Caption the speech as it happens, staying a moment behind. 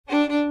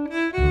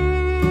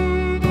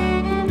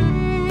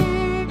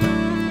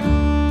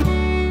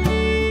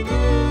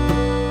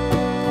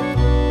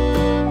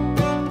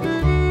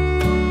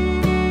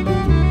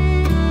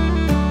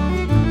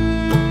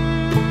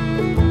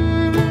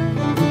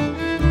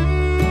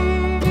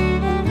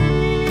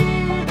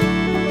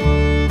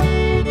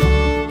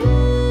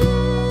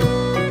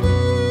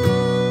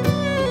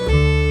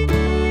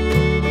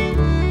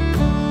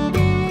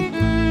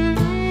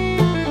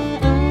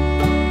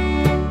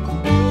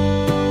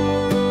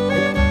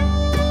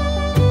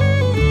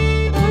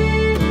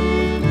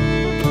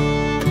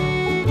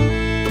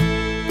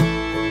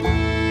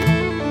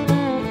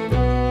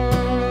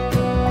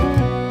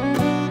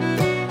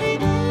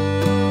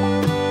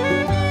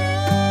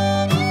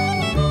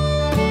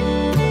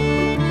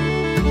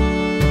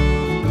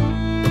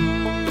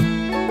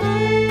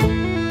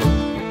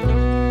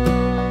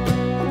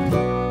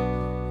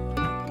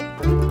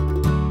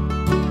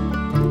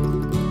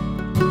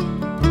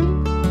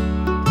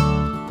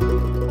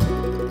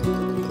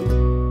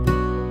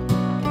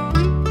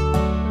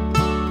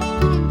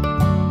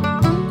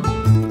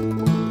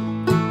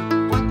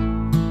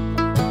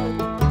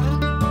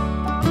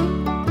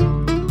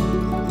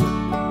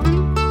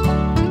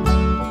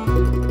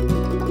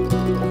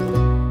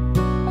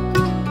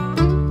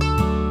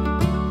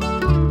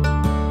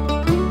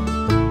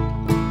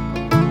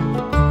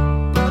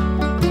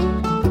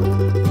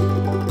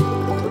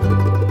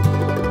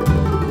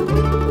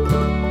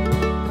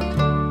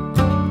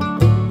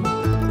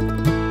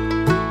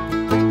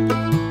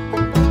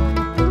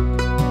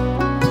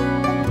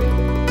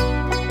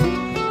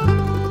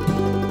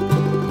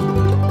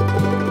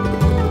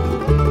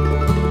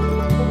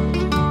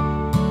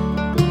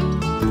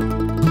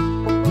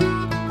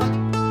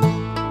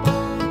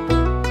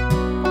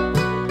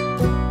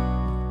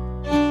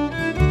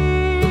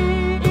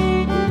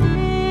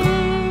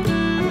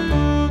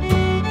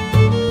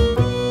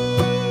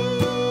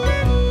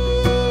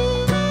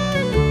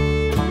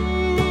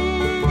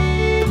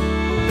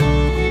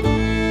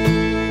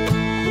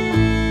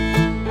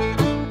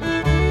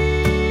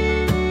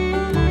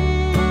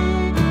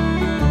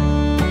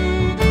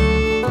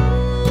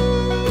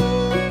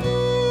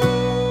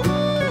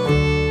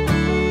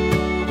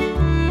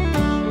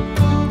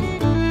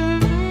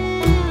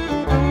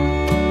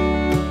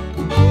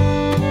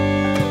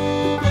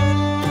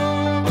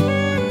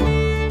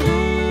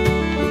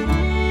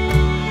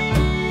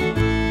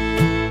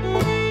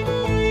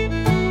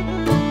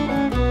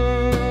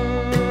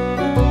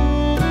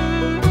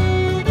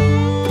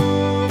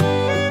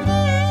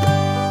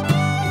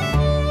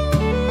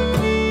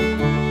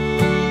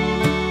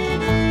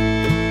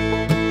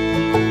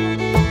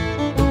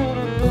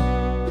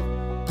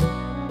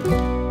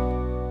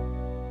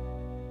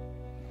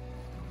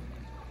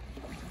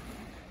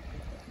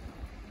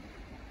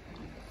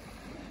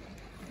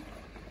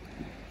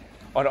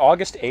On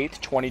August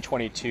 8th,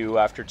 2022,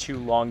 after 2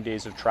 long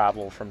days of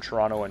travel from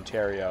Toronto,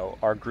 Ontario,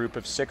 our group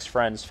of 6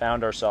 friends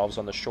found ourselves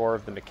on the shore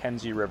of the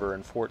Nahanni River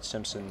in Fort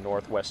Simpson,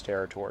 Northwest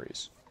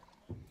Territories.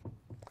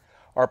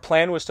 Our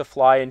plan was to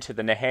fly into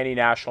the Nahanni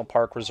National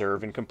Park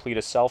Reserve and complete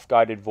a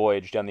self-guided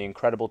voyage down the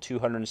incredible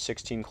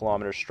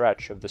 216-kilometer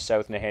stretch of the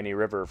South Nahanni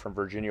River from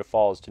Virginia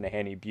Falls to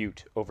Nahanni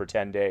Butte over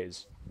 10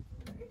 days.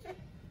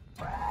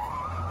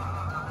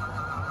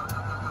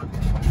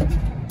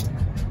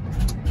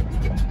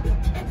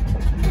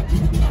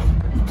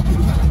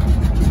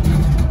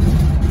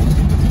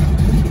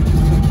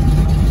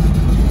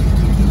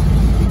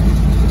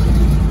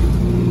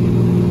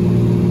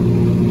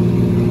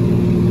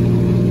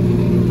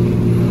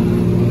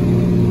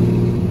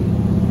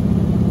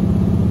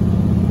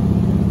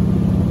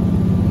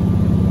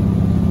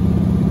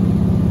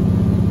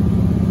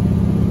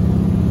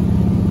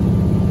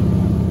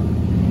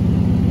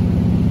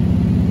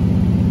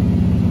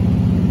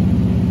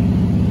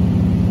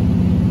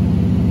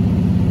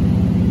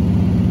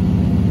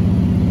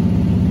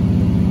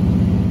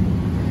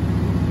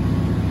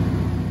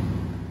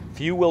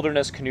 Few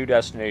wilderness canoe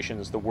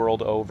destinations the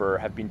world over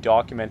have been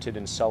documented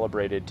and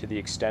celebrated to the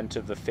extent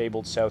of the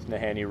fabled South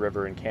Nahanni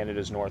River in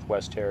Canada's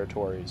Northwest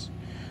Territories.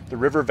 The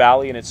river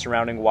valley and its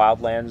surrounding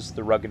wildlands,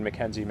 the rugged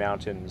Mackenzie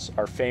Mountains,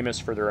 are famous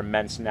for their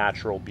immense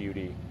natural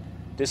beauty.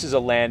 This is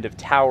a land of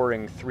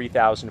towering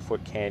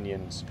 3,000-foot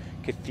canyons,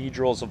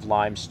 cathedrals of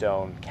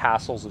limestone,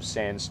 castles of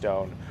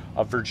sandstone,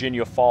 of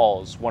Virginia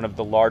Falls, one of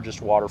the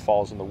largest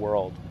waterfalls in the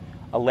world,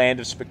 a land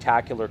of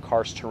spectacular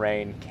karst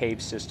terrain,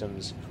 cave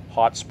systems,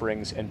 hot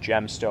springs, and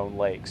gemstone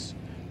lakes,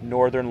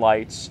 northern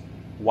lights,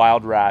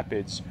 wild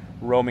rapids,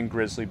 roaming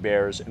grizzly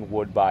bears, and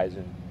wood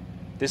bison.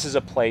 This is a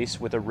place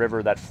with a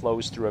river that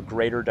flows through a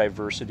greater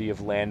diversity of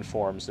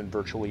landforms than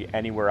virtually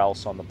anywhere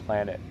else on the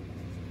planet.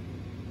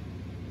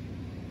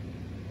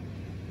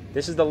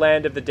 This is the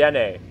land of the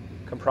Dene,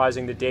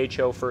 comprising the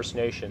Decho First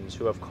Nations,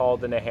 who have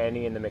called the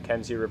Nahanni and the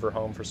Mackenzie River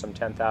home for some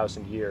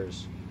 10,000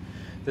 years.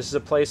 This is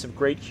a place of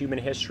great human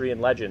history and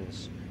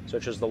legends,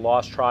 such as the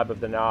lost tribe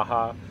of the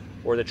Naha,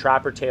 or the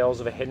trapper tales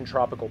of a hidden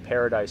tropical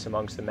paradise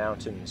amongst the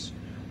mountains,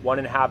 one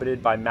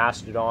inhabited by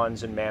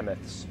mastodons and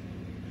mammoths.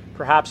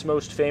 Perhaps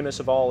most famous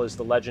of all is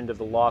the legend of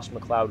the Lost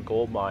McLeod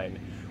gold mine,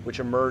 which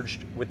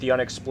emerged with the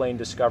unexplained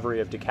discovery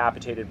of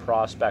decapitated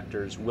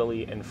prospectors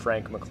Willie and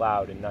Frank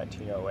McLeod in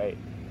 1908.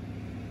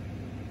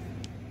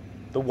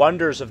 The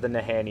wonders of the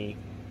Nahanni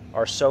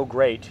are so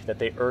great that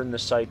they earned the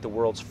site the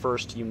world's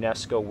first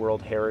UNESCO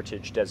World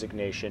Heritage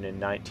designation in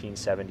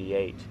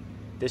 1978.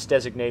 This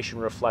designation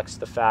reflects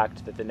the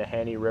fact that the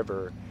Nahanni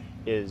River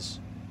is,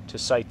 to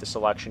cite the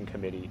selection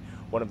committee,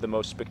 one of the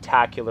most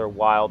spectacular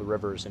wild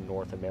rivers in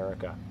North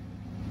America.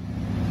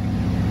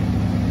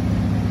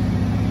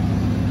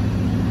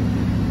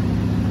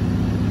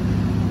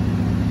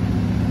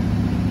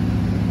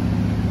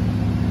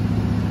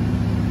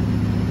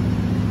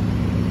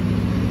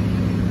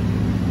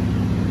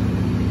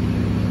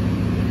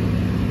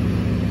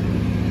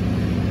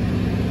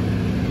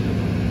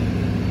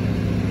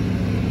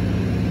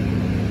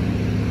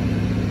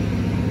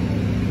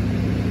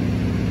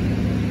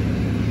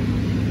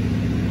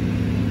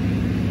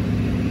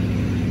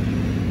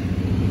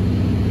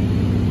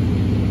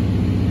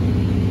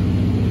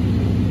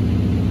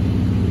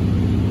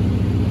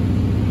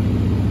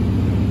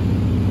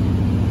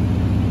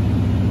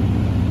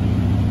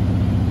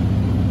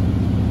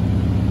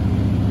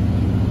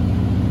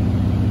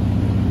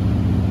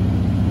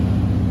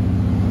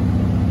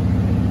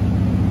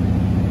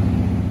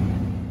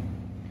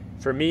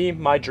 For me,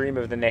 my dream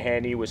of the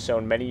Nahanni was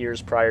sown many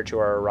years prior to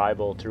our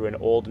arrival through an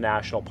old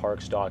national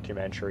parks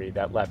documentary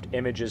that left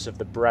images of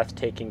the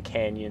breathtaking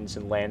canyons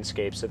and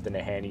landscapes of the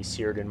Nahanni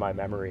seared in my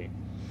memory.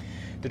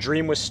 The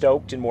dream was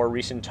stoked in more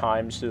recent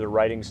times through the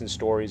writings and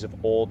stories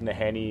of old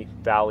Nahanni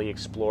Valley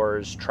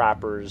explorers,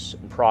 trappers,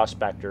 and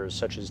prospectors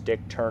such as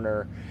Dick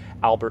Turner,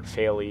 Albert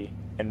Faley,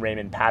 and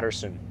Raymond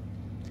Patterson.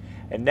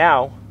 And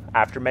now,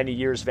 after many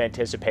years of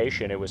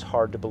anticipation, it was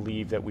hard to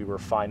believe that we were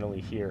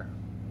finally here.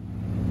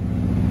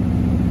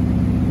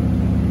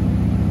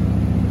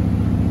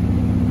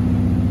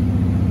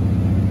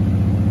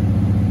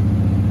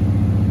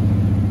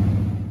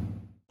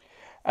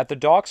 At the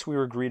docks, we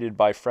were greeted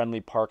by friendly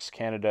Parks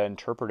Canada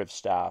interpretive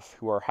staff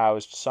who are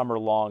housed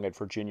summer-long at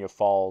Virginia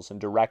Falls and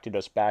directed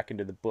us back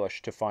into the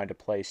bush to find a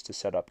place to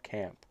set up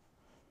camp.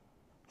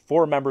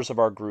 4 members of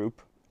our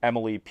group,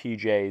 Emily,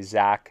 PJ,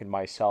 Zach, and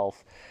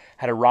myself,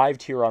 had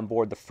arrived here on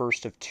board the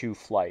first of 2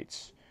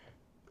 flights.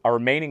 Our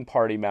remaining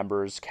party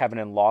members, Kevin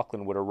and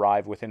Lachlan, would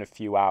arrive within a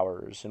few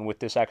hours, and with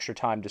this extra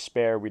time to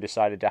spare, we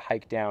decided to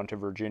hike down to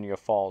Virginia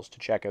Falls to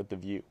check out the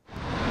view.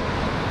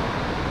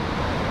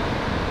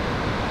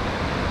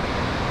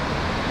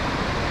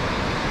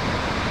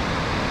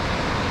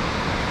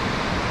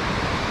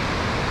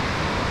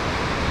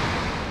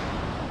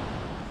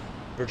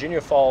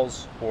 Virginia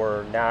Falls,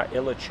 or Na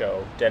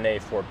Ilicho, Dene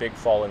for Big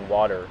Falling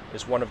Water,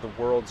 is one of the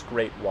world's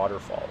great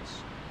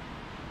waterfalls.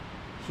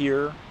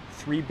 Here,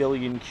 3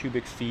 billion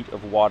cubic feet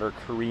of water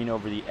careen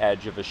over the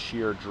edge of a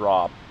sheer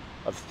drop,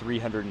 of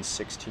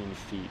 316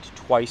 feet,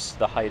 twice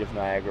the height of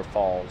Niagara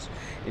Falls,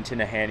 into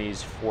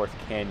Nahanni's Fourth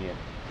Canyon.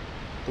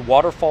 The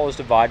waterfall is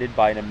divided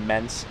by an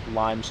immense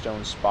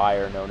limestone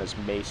spire known as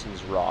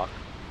Mason's Rock,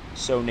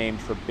 so named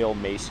for Bill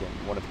Mason,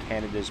 one of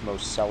Canada's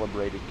most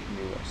celebrated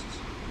canoeists.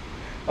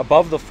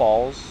 Above the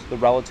falls, the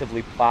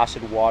relatively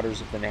placid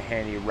waters of the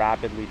Nahanni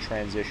rapidly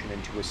transition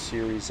into a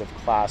series of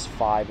Class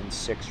 5 and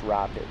 6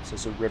 rapids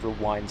as the river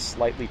winds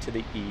slightly to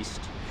the east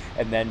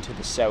and then to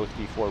the south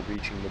before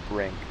reaching the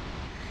brink.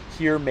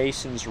 Here,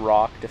 Mason's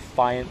Rock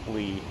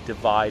defiantly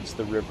divides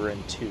the river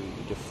in two,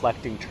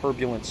 deflecting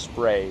turbulent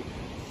spray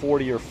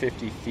 40 or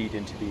 50 feet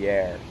into the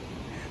air.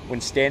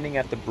 When standing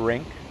at the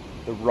brink,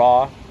 the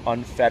raw,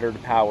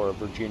 unfettered power of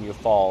Virginia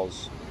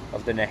Falls,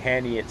 of the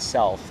Nahanni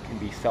itself, can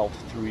be felt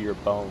through your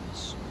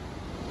bones.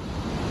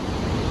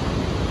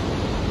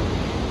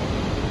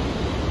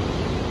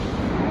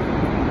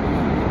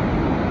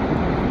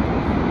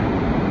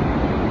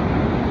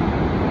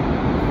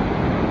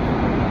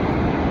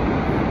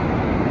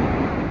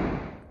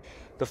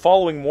 The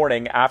following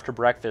morning, after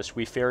breakfast,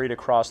 we ferried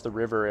across the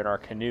river in our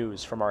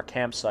canoes from our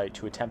campsite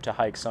to attempt to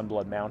hike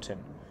Sunblood Mountain.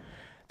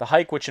 The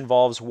hike, which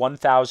involves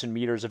 1,000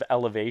 meters of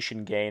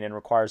elevation gain and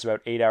requires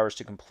about 8 hours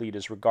to complete,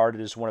 is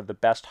regarded as one of the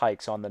best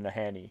hikes on the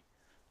Nahanni.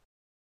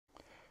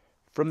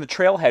 From the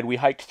trailhead, we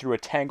hiked through a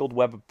tangled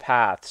web of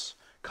paths,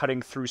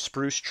 cutting through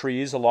spruce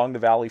trees along the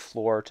valley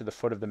floor to the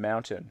foot of the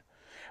mountain.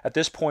 At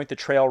this point, the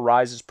trail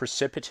rises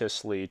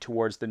precipitously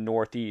towards the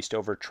northeast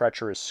over a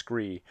treacherous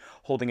scree,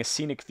 holding a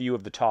scenic view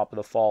of the top of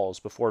the falls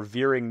before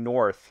veering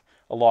north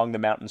along the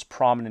mountain's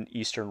prominent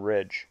eastern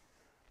ridge.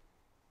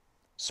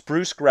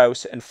 Spruce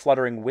grouse and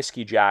fluttering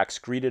whiskey jacks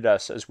greeted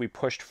us as we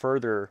pushed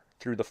further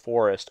through the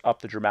forest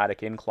up the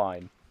dramatic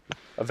incline.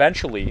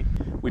 Eventually,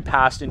 we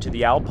passed into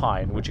the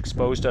alpine, which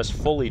exposed us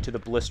fully to the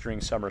blistering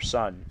summer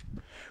sun.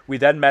 We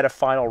then met a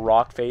final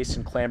rock face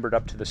and clambered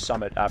up to the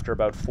summit after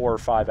about 4 or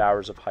 5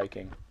 hours of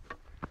hiking.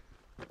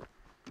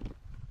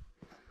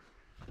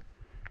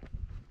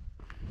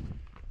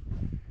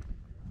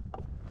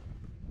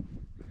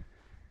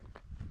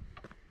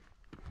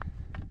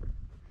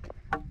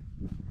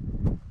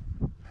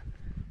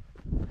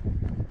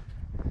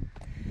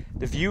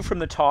 The view from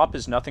the top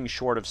is nothing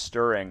short of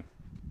stirring.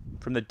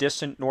 From the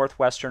distant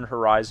northwestern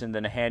horizon, the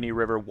Nahanni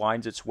River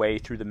winds its way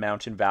through the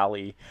mountain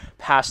valley,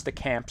 past the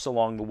camps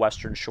along the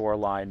western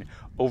shoreline,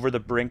 over the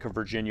brink of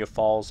Virginia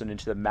Falls, and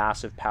into the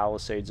massive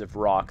palisades of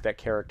rock that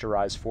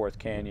characterize Fourth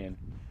Canyon.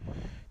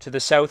 To the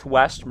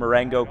southwest,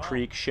 Marengo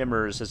Creek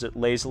shimmers as it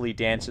lazily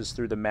dances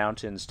through the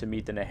mountains to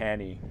meet the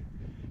Nahanni.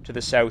 To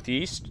the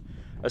southeast,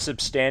 a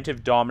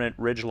substantive dominant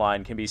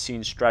ridgeline can be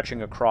seen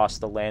stretching across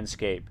the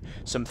landscape,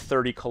 some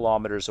 30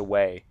 kilometers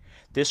away.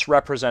 This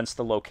represents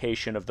the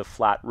location of the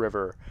Flat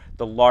River,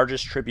 the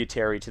largest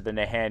tributary to the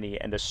Nahanni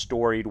and a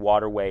storied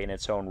waterway in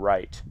its own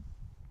right.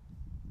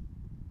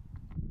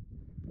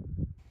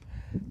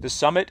 The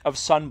summit of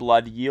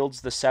Sunblood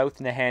yields the South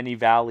Nahanni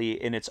Valley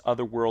in its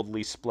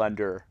otherworldly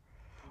splendor.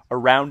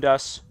 Around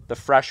us, the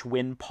fresh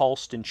wind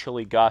pulsed in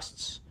chilly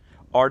gusts.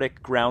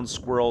 Arctic ground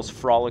squirrels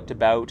frolicked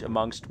about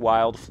amongst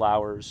wild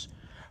flowers.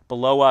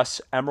 Below us,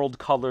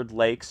 emerald-colored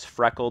lakes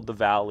freckled the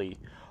valley.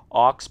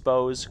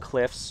 Oxbows,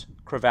 cliffs,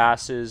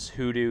 crevasses,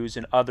 hoodoos,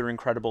 and other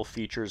incredible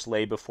features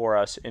lay before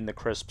us in the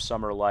crisp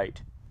summer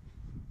light.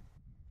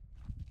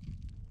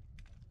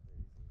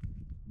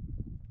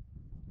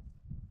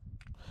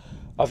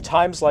 Of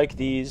times like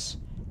these,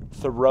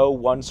 Thoreau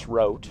once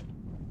wrote,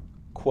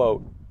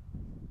 quote,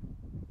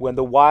 "When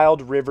the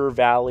wild river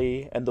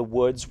valley and the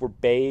woods were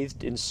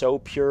bathed in so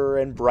pure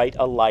and bright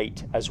a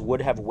light as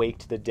would have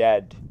waked the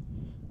dead,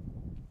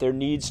 there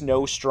needs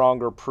no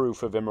stronger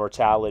proof of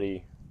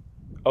immortality.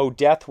 O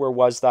death, where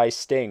was thy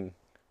sting?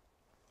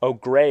 O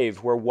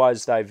grave, where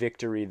was thy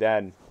victory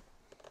then?"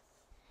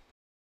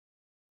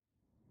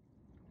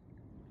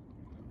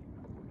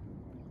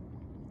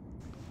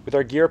 With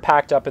our gear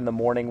packed up in the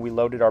morning, we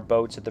loaded our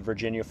boats at the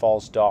Virginia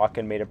Falls dock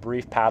and made a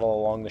brief paddle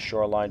along the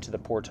shoreline to the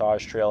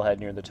portage trailhead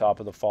near the top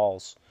of the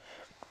falls.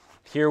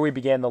 Here we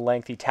began the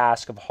lengthy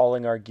task of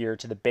hauling our gear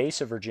to the base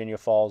of Virginia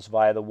Falls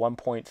via the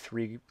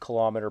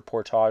 1.3-kilometer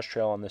portage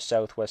trail on the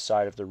southwest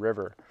side of the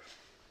river.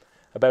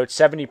 About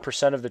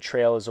 70% of the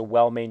trail is a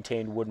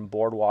well-maintained wooden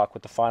boardwalk,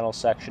 with the final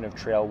section of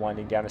trail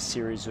winding down a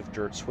series of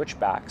dirt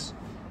switchbacks.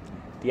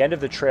 The end of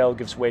the trail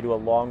gives way to a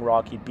long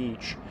rocky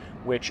beach,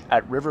 which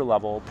at river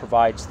level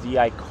provides the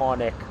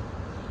iconic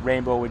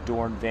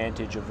rainbow-adorned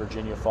vantage of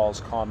Virginia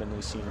Falls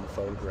commonly seen in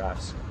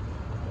photographs.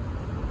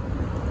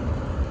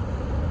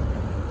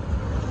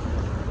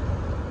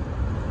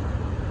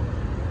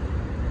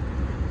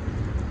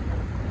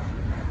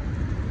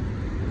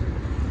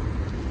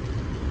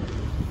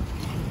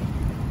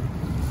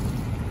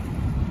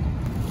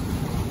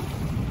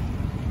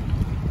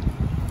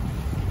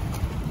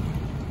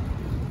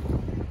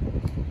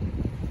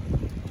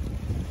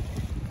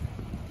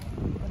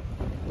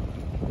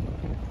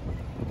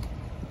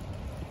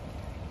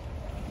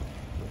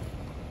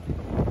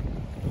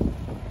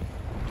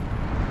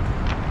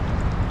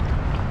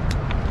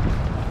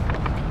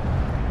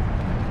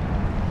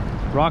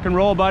 Rock and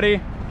roll, buddy.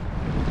 Boys,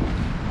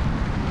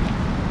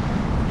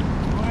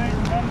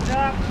 thumbs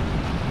up.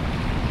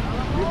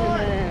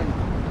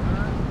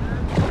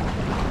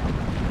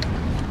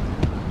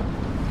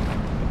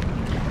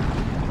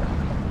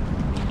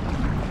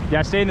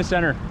 Yeah, stay in the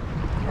center.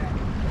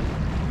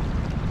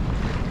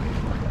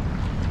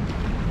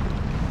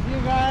 See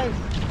you guys.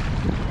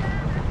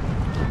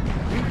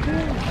 You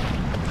too.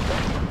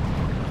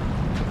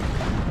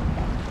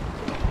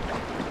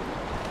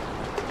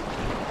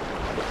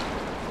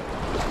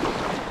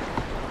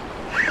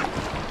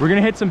 We're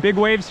gonna hit some big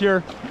waves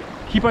here.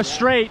 Keep us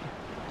straight.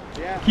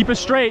 Yeah. Keep us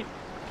straight.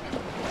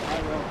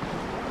 I will.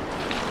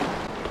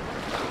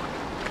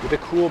 With a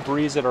cool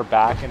breeze at our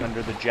back and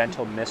under the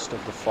gentle mist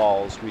of the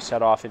falls, we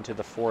set off into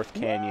the fourth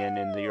canyon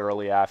in the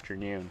early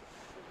afternoon.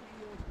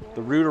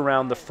 The route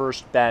around the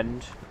first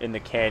bend in the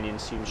canyon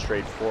seemed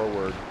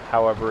straightforward.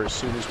 However, as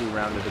soon as we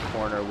rounded the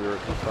corner, we were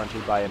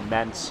confronted by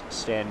immense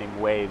standing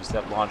waves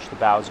that launched the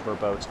bows of our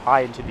boats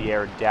high into the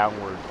air and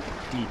downward,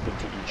 deep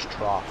into each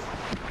trough.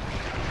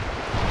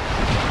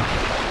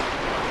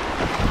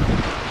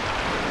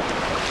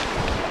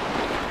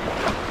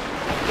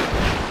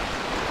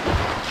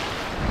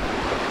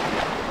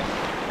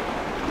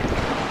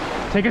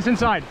 Take us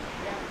inside.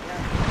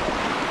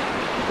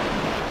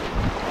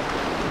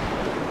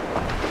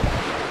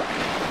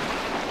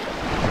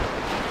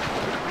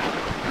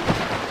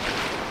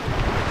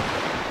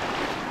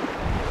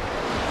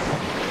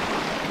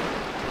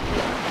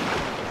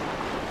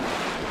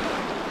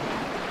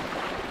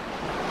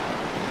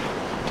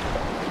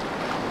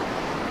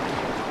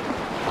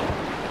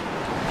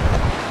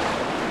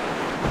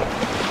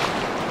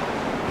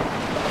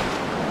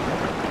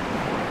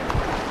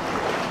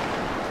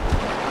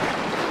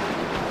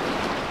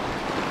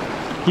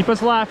 Keep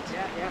us left.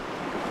 Yeah, yeah.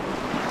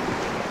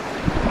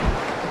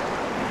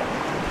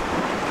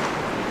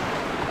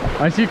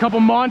 I see a couple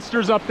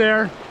monsters up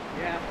there.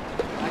 Yeah.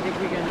 I think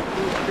we can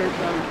skirt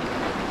them.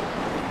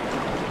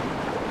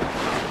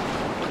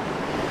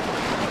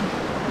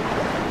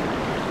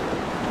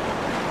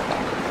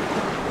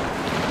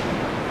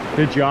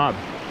 Good job.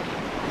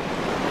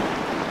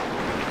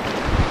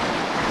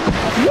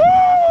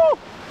 Woo!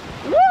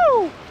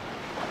 Woo!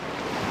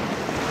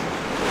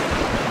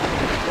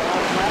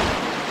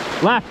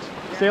 Left.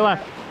 Stay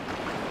left.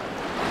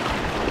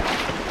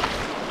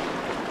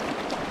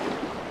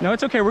 No,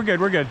 it's okay. We're good.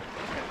 We're good.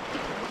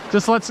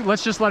 Just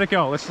let's just let it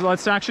go.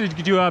 Let's actually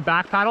do a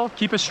back paddle.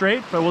 Keep us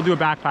straight, but we'll do a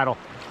back paddle.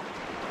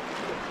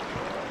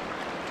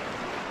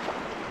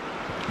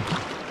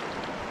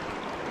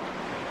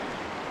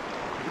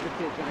 You can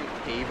see a giant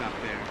cave up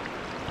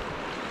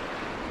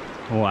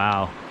there.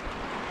 Wow.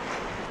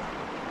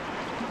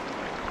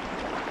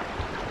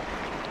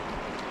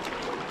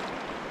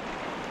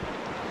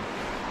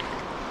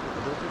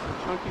 Those are some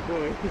chunky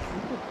boys.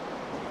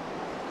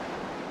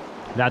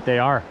 That they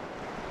are.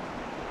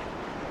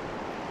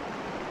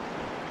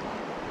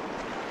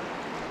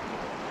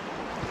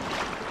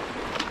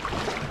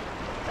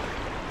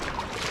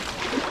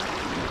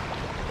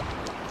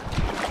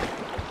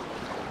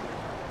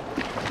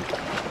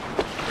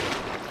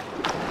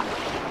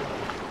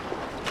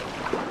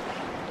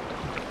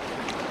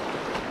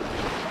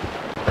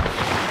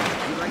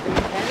 You like them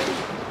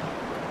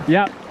headed?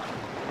 Yep.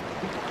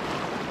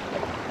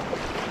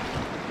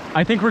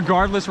 I think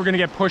regardless, we're gonna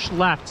get pushed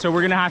left, so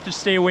we're gonna have to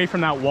stay away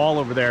from that wall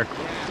over there.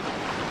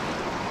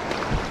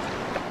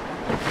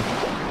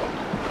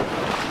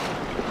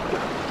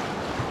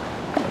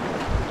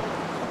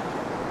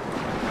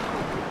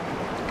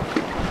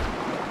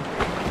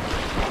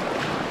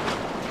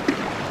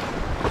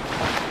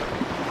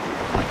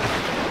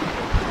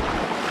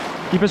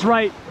 Keep us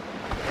right.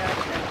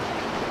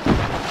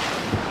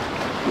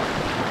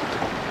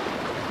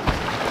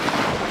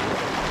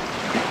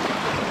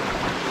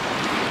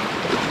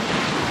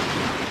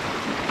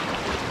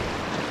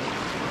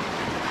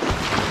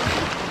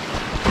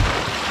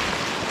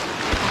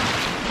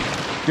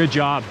 Good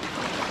job.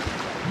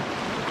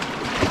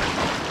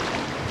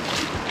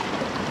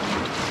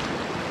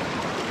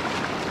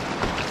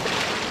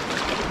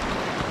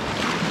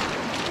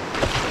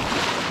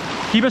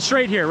 Keep us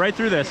straight here, right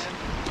through this.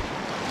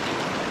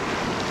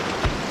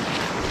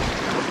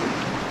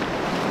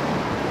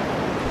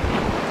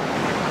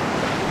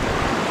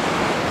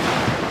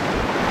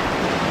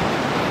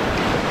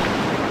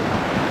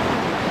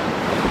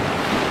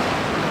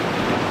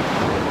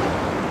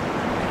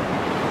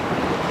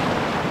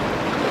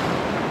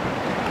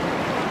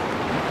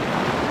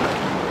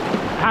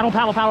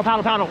 Paddle, paddle, paddle,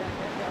 paddle, paddle.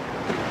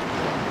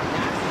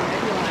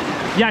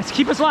 Yes,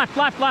 keep us left,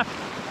 left, left.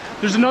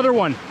 There's another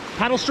one.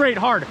 Paddle straight,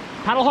 hard.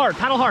 Paddle hard,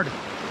 paddle hard.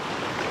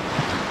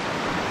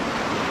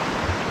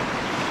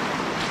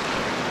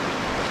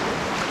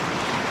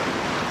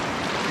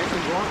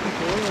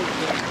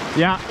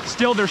 Yeah,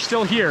 still, they're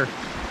still here.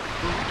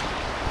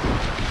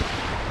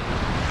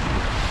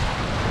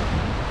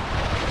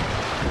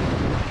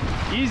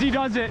 Easy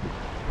does it.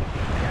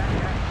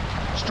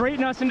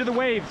 Straighten us into the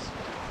waves.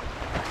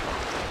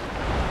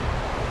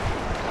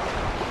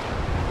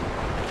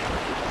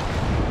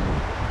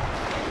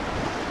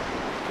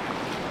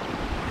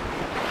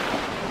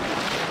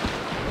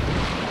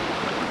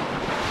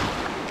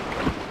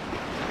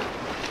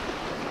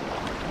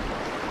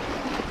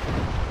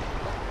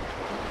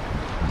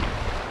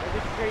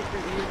 straight for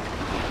these.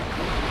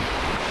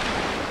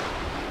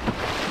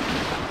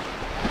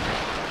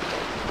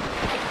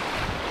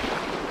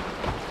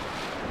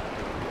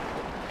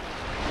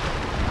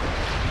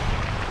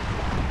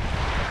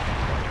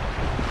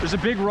 There's a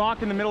big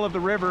rock in the middle of the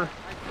river.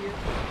 I see it.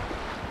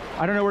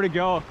 I don't know where to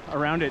go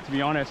around it, to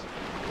be honest.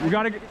 We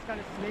gotta.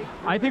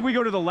 I think we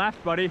go to the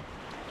left, buddy.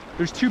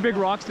 There's two big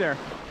rocks there.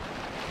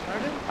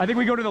 Pardon? I think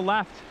we go to the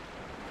left.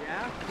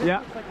 Yeah? Yeah.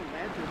 Looks like a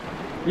ledge or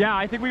something. Yeah,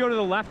 I think we go to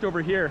the left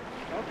over here.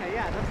 Okay,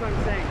 yeah, that's what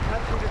I'm saying.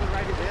 Cut through to the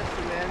right of this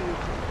and then...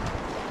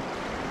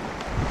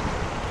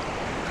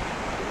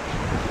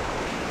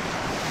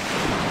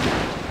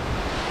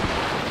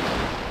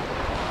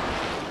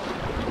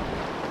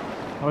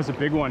 That was a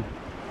big one. And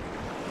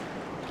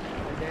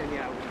then,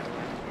 yeah, we're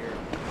left here.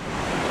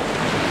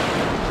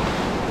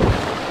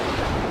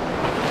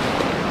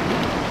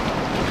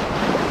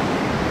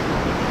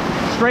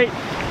 Straight.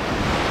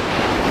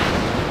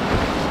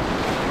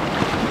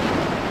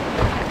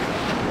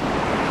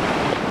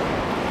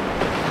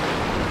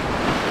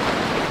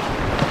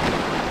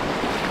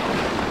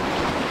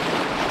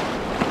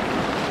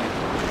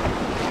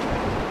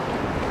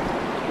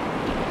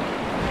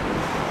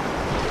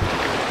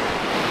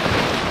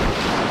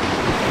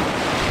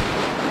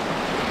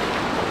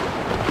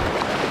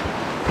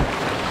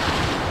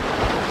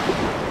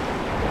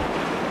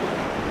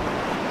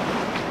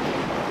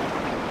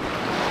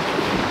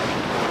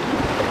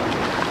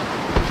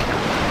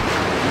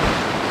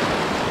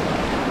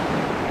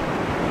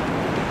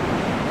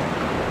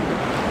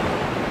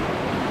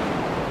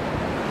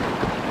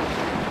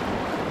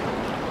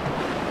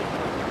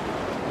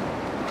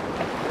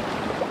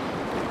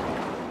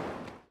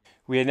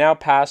 We had now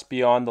passed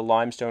beyond the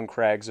limestone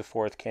crags of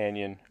Fourth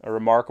Canyon, a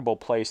remarkable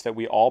place that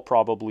we all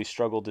probably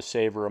struggled to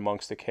savor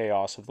amongst the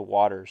chaos of the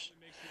waters.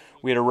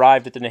 We had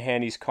arrived at the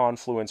Nahanni's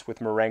confluence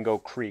with Marengo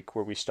Creek,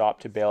 where we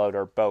stopped to bail out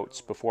our boats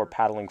before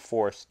paddling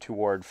forth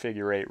toward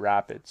Figure 8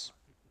 Rapids.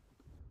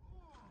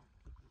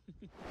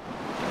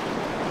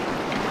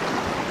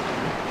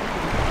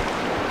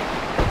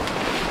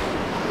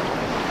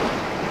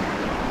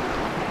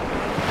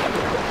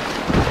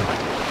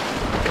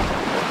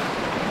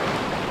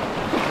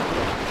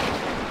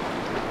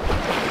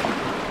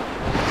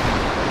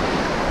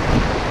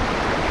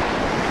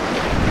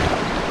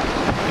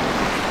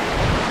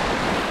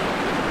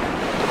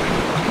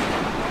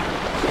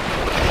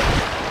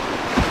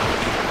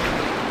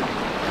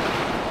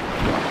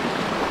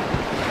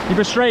 Keep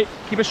it straight,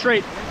 keep it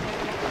straight.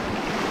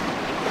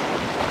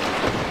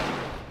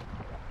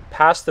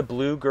 Past the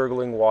blue,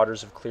 gurgling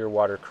waters of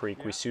Clearwater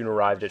Creek, we soon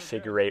arrived at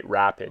Figure 8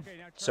 Rapid,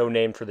 so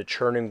named for the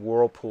churning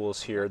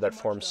whirlpools here that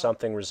form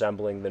something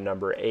resembling the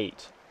number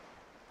 8.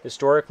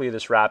 Historically,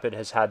 this rapid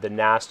has had the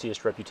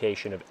nastiest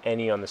reputation of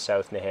any on the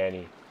South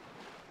Nahanni.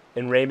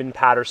 In Raymond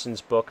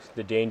Patterson's book,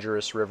 The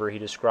Dangerous River, he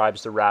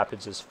describes the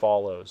rapids as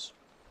follows.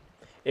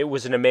 It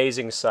was an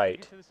amazing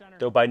sight,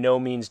 though by no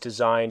means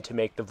designed to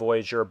make the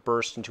voyager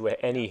burst into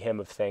any hymn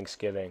of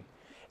thanksgiving.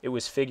 It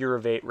was Figure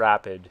of 8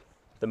 Rapid,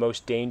 the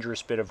most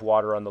dangerous bit of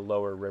water on the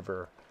lower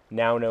river,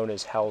 now known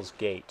as Hell's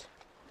Gate.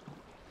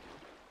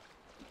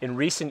 In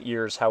recent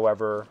years,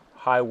 however,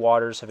 high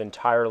waters have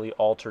entirely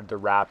altered the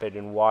rapid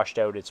and washed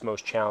out its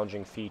most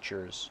challenging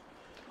features.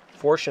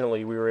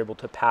 Fortunately, we were able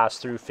to pass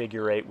through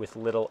Figure 8 with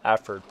little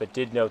effort, but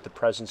did note the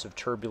presence of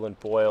turbulent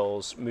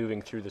boils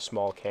moving through the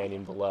small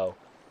canyon below.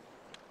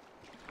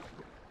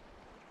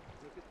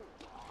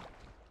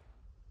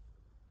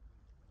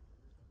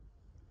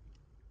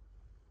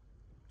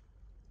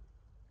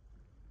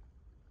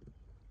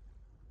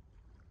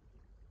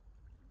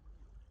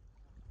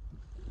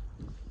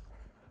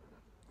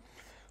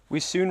 We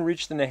soon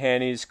reached the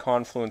Nahanni's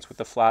confluence with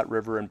the Flat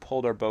River and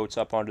pulled our boats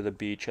up onto the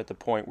beach at the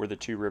point where the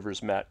two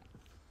rivers met.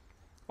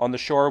 On the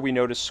shore we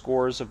noticed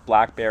scores of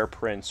black bear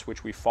prints,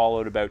 which we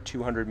followed about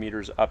 200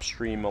 meters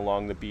upstream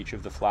along the beach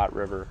of the Flat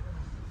River.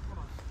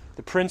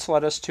 The prints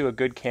led us to a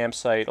good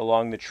campsite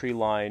along the tree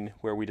line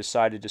where we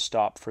decided to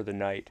stop for the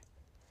night.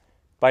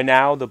 By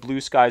now, the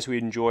blue skies we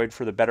enjoyed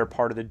for the better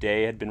part of the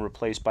day had been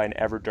replaced by an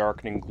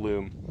ever-darkening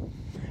gloom.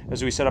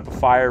 As we set up a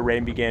fire,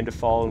 rain began to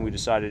fall and we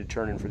decided to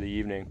turn in for the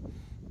evening.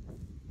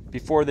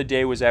 Before the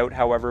day was out,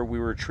 however, we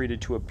were treated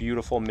to a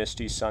beautiful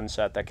misty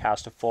sunset that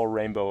cast a full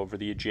rainbow over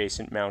the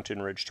adjacent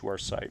mountain ridge to our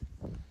site.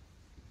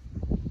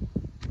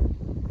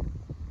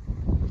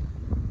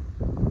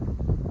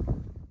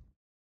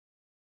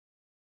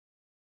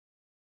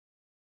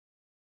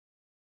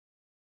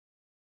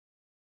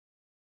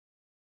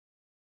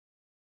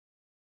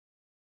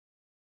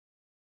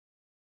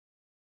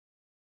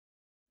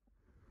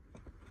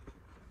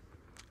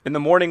 In the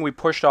morning, we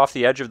pushed off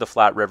the edge of the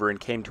Flat River and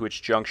came to its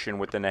junction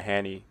with the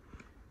Nahanni.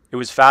 It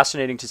was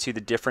fascinating to see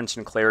the difference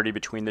in clarity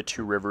between the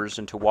two rivers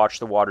and to watch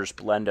the waters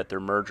blend at their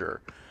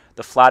merger.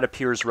 The Flat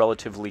appears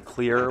relatively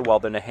clear, while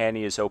the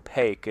Nahanni is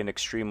opaque and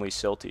extremely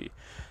silty.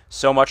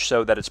 So much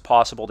so that it's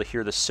possible to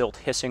hear the silt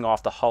hissing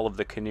off the hull of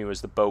the canoe as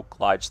the boat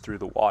glides through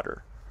the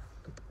water.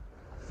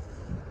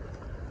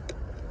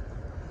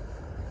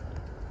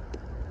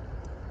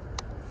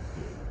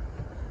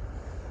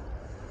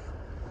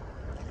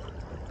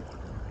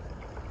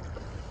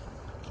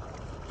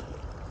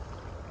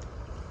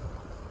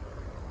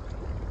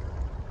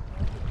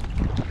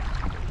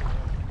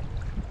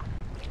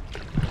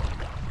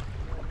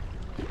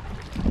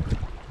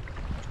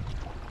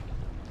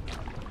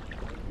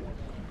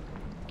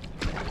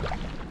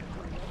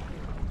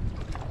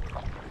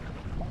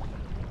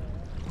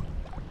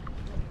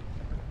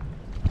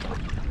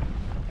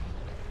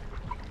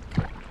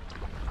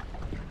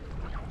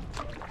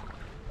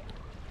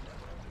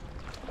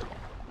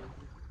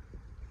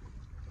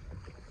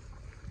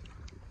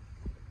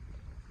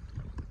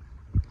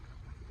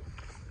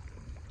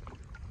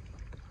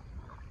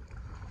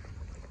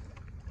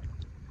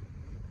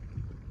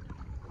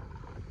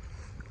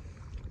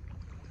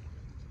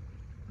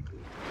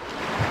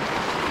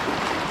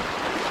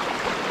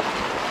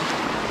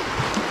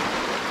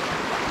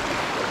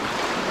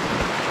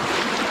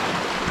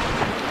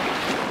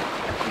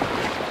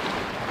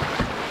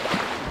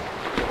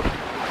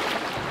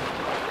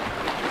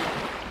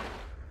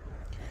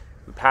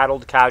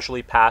 paddled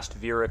casually past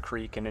Vera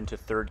Creek and into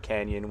Third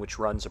Canyon, which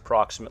runs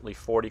approximately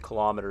 40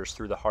 kilometers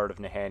through the heart of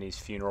Nahanni's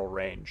Funeral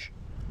Range.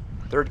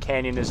 Third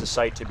Canyon is a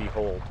sight to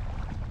behold.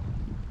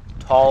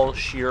 Tall,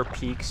 sheer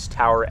peaks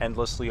tower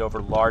endlessly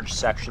over large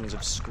sections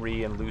of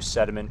scree and loose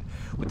sediment,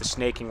 with the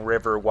snaking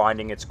river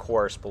winding its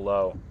course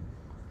below.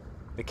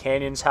 The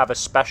canyons have a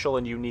special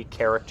and unique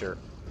character.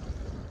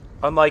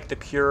 Unlike the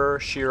pure,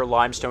 sheer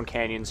limestone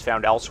canyons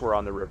found elsewhere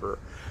on the river,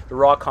 the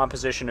rock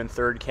composition in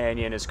Third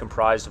Canyon is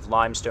comprised of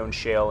limestone,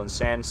 shale, and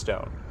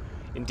sandstone.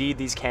 Indeed,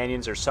 these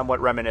canyons are somewhat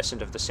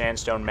reminiscent of the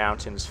sandstone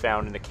mountains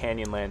found in the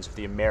canyonlands of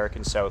the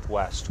American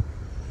Southwest.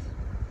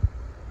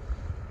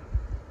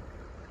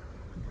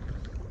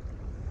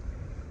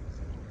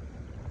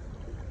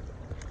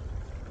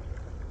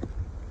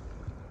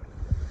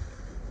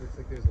 Looks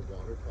like there's a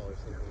waterfall or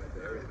something up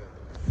there.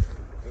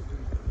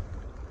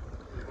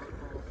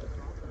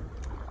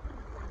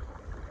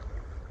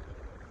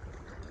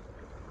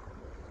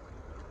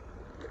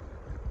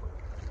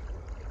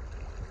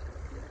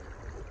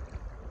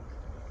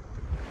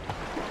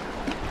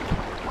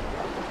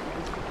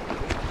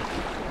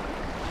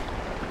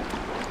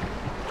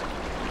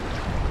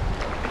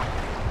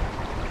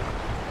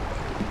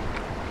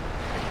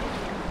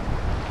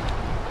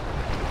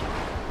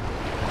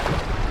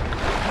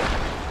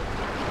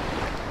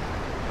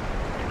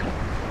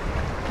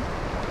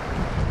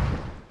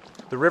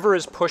 The river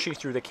is pushy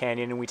through the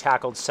canyon, and we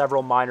tackled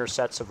several minor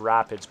sets of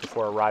rapids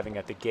before arriving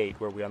at the gate,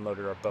 where we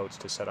unloaded our boats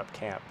to set up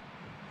camp.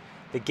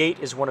 The gate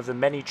is one of the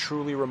many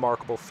truly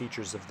remarkable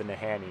features of the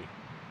Nahanni.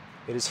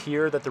 It is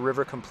here that the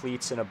river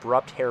completes an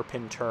abrupt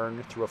hairpin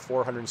turn through a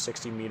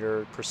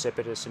 460-meter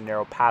precipitous and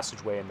narrow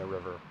passageway in the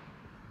river.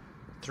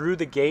 Through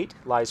the gate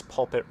lies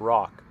Pulpit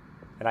Rock,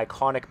 an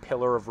iconic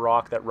pillar of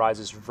rock that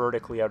rises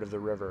vertically out of the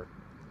river.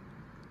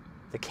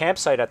 The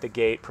campsite at the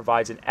gate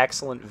provides an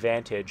excellent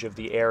vantage of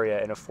the area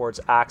and affords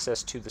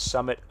access to the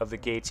summit of the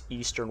gate's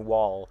eastern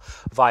wall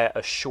via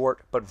a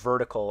short but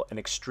vertical and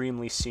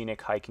extremely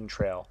scenic hiking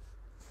trail.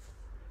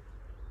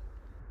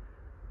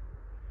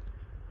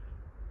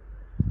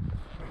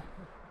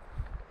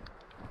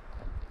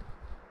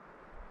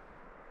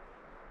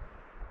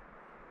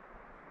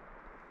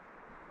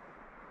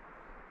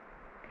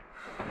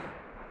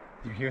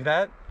 You hear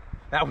that?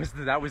 That was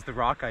the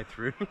rock I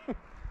threw.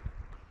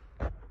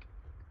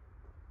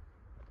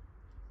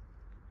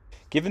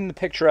 Given the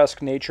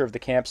picturesque nature of the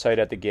campsite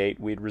at the gate,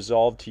 we had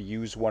resolved to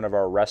use one of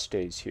our rest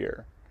days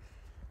here.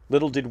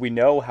 Little did we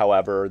know,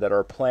 however, that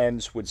our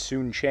plans would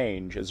soon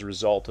change as a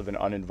result of an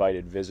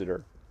uninvited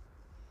visitor.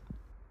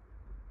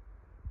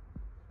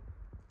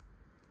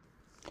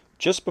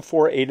 Just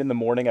before 8 in the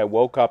morning, I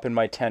woke up in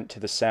my tent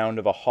to the sound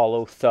of a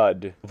hollow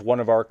thud of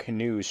one of our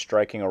canoes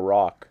striking a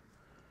rock.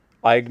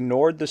 I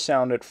ignored the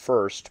sound at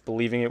first,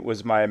 believing it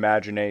was my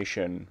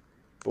imagination,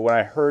 but when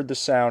I heard the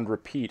sound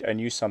repeat, I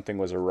knew something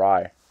was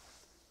awry.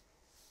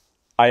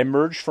 I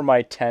emerged from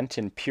my tent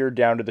and peered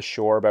down to the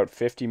shore about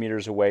 50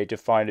 meters away to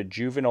find a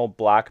juvenile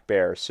black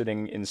bear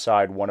sitting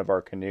inside one of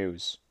our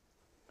canoes.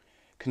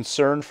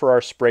 Concerned for our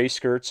spray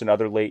skirts and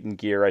other latent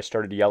gear, I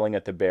started yelling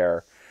at the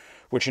bear,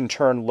 which in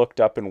turn looked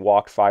up and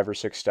walked 5 or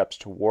 6 steps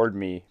toward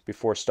me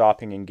before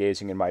stopping and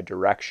gazing in my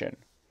direction.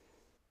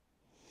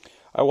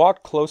 I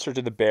walked closer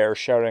to the bear,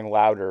 shouting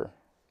louder.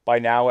 By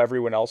now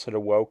everyone else had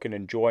awoken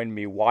and joined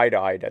me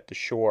wide-eyed at the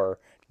shore,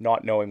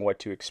 not knowing what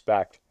to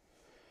expect.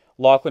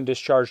 Lachlan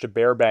discharged a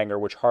bear banger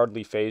which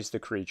hardly fazed the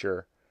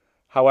creature.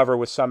 However,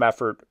 with some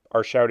effort,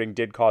 our shouting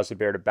did cause the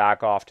bear to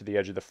back off to the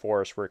edge of the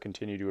forest where it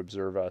continued to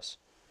observe us.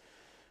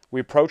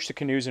 We approached the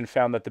canoes and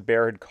found that the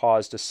bear had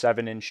caused a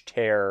 7-inch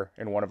tear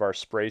in one of our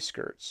spray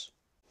skirts.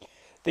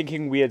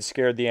 Thinking we had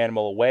scared the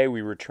animal away,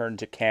 we returned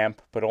to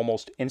camp, but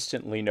almost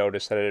instantly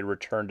noticed that it had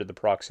returned to the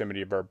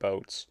proximity of our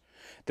boats,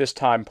 this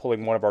time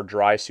pulling one of our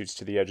dry suits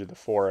to the edge of the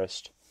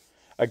forest.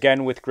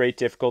 Again, with great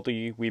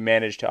difficulty, we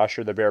managed to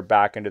usher the bear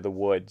back into the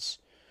woods.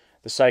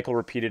 The cycle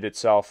repeated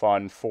itself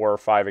on 4 or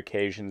 5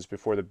 occasions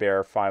before the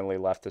bear finally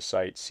left the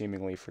site,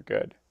 seemingly for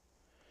good.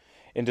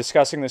 In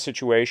discussing the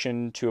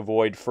situation, to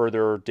avoid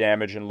further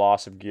damage and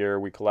loss of gear,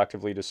 we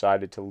collectively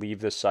decided to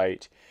leave the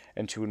site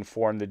and to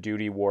inform the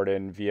duty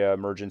warden via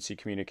emergency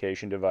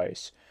communication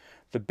device.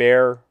 The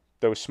bear,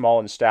 though small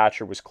in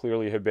stature, was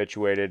clearly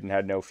habituated and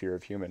had no fear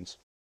of humans.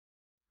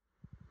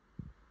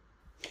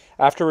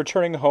 After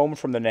returning home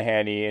from the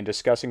Nahanni and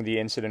discussing the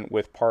incident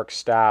with park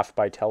staff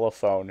by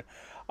telephone,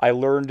 I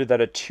learned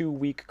that a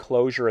 2-week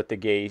closure at the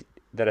gate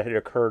that had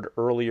occurred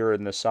earlier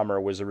in the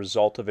summer was a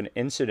result of an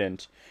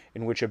incident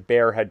in which a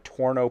bear had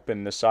torn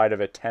open the side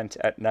of a tent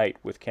at night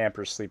with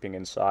campers sleeping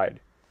inside.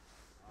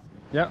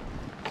 Yep.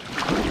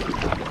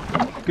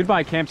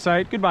 Goodbye,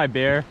 campsite. Goodbye,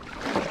 bear.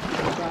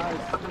 Goodbye,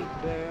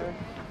 sweet bear.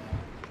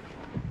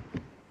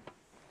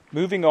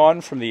 Moving on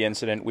from the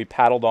incident, we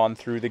paddled on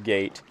through the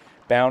gate,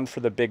 bound for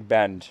the Big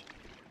Bend.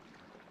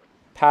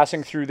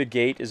 Passing through the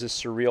gate is a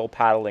surreal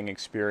paddling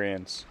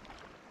experience.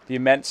 The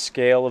immense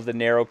scale of the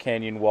narrow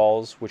canyon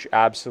walls, which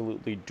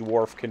absolutely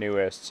dwarf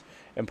canoeists,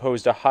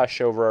 imposed a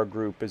hush over our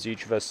group as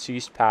each of us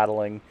ceased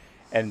paddling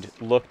and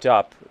looked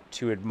up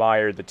to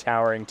admire the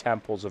towering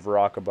temples of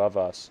rock above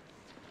us.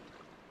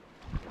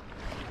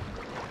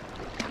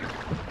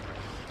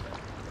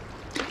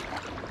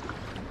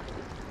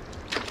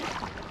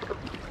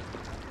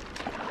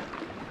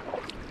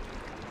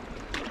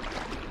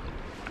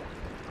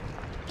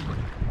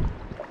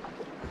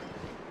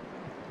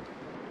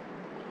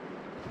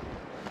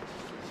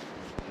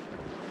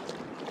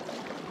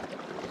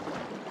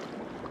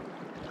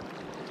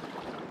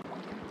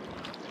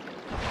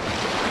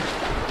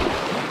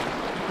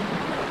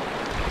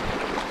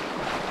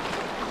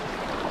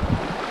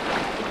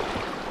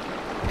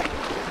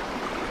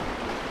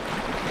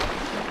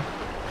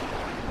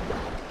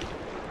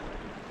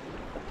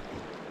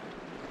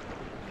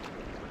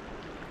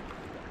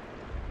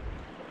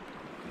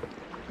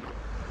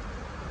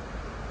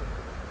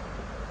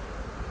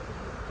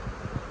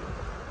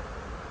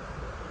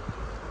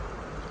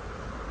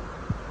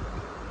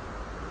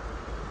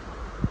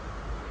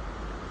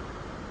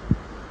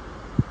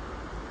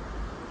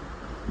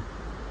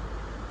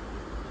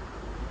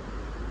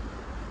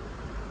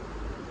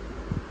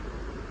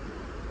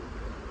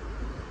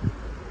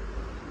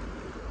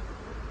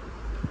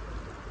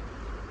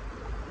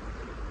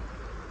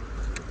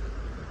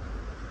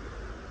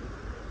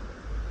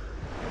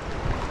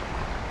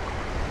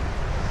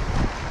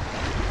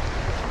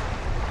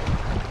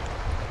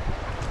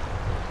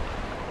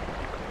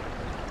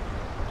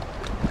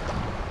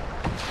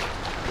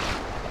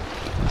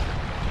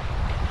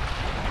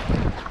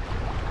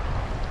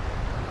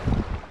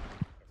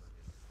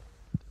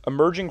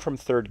 Emerging from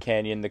Third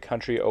Canyon, the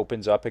country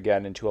opens up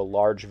again into a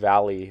large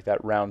valley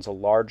that rounds a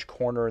large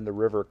corner in the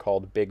river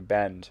called Big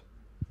Bend.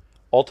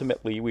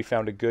 Ultimately, we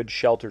found a good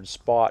sheltered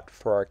spot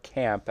for our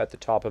camp at the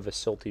top of a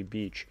silty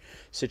beach,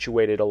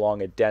 situated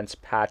along a dense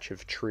patch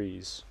of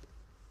trees.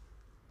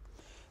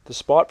 The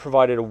spot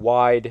provided a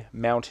wide,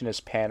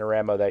 mountainous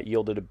panorama that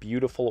yielded a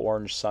beautiful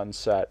orange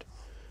sunset.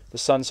 The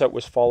sunset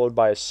was followed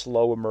by a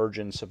slow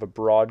emergence of a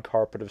broad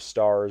carpet of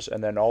stars,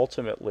 and then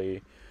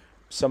ultimately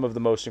some of the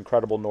most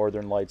incredible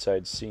northern lights I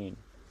had seen.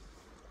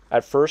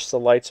 At first, the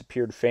lights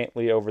appeared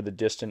faintly over the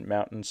distant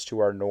mountains to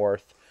our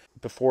north,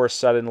 before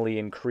suddenly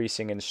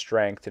increasing in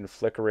strength and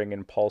flickering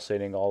and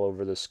pulsating all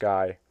over the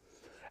sky.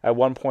 At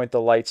one point, the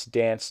lights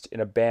danced in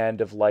a band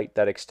of light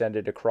that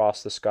extended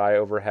across the sky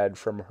overhead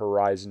from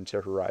horizon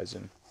to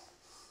horizon.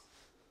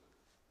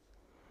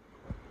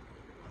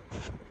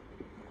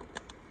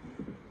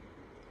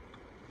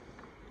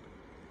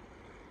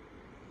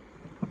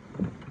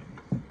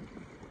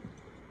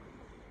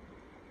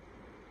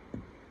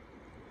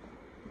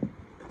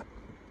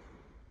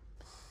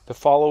 The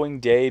following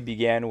day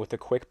began with a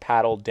quick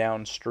paddle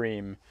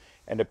downstream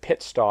and a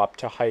pit stop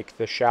to hike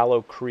the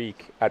shallow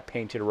creek at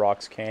Painted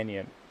Rocks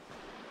Canyon.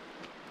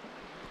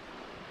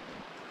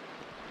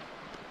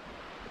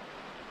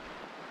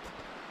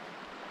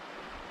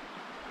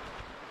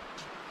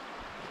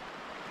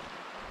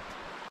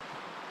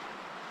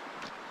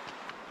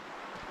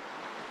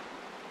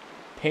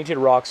 Painted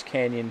Rocks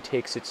Canyon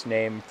takes its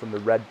name from the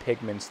red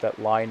pigments that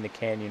line the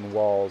canyon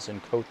walls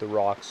and coat the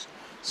rocks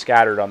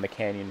scattered on the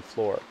canyon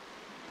floor.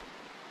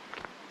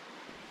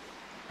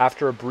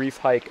 After a brief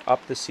hike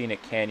up the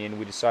scenic canyon,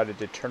 we decided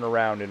to turn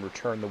around and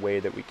return the way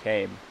that we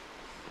came.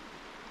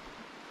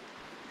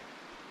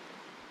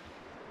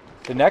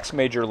 The next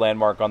major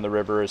landmark on the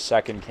river is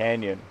Second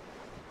Canyon.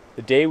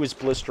 The day was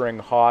blistering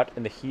hot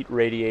and the heat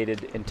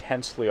radiated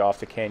intensely off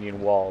the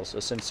canyon walls,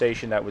 a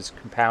sensation that was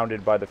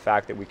compounded by the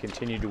fact that we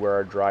continued to wear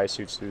our dry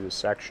suits through this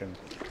section.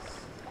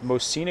 The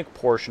most scenic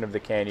portion of the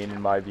canyon,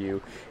 in my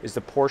view, is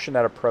the portion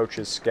that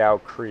approaches Scow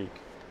Creek.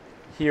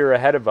 Here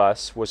ahead of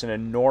us was an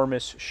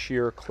enormous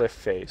sheer cliff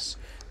face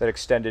that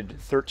extended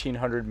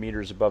 1,300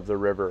 meters above the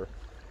river.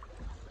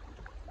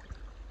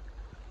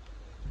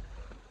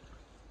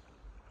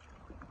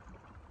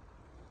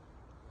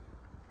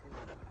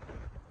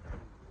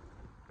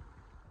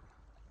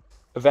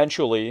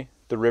 Eventually,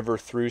 the river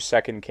through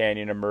Second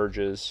Canyon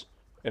emerges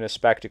in a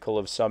spectacle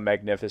of some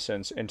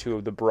magnificence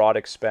into the broad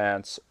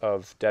expanse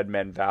of Dead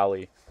Men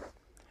Valley.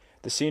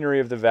 The scenery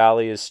of the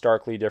valley is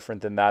starkly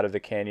different than that of the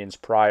canyons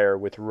prior,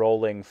 with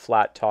rolling,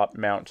 flat-topped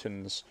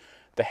mountains,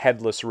 the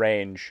Headless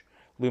Range,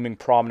 looming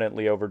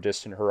prominently over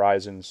distant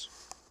horizons.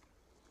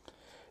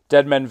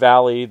 Dead Men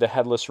Valley, the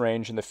Headless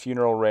Range, and the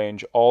Funeral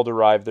Range all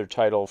derive their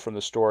title from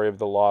the story of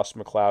the lost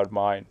McLeod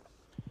mine.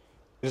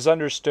 It is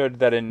understood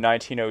that in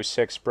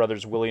 1906,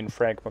 brothers Willie and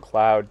Frank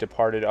McLeod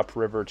departed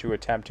upriver to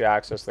attempt to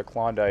access the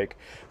Klondike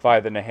via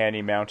the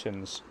Nahanni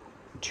Mountains.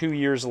 2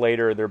 years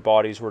later, their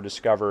bodies were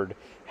discovered,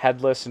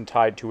 headless and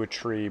tied to a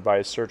tree by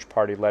a search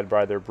party led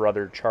by their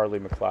brother Charlie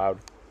McLeod.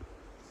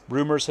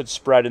 Rumors had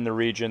spread in the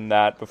region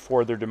that,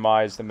 before their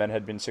demise, the men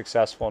had been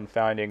successful in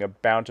finding a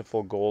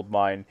bountiful gold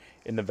mine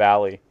in the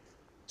valley.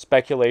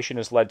 Speculation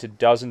has led to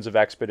dozens of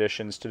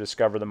expeditions to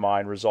discover the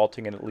mine,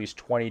 resulting in at least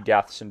 20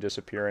 deaths and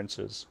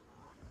disappearances.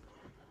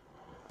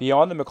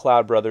 Beyond the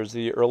McLeod brothers,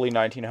 the early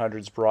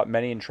 1900s brought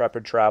many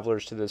intrepid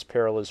travelers to this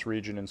perilous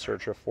region in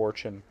search of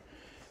fortune.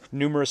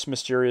 Numerous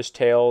mysterious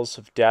tales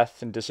of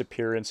death and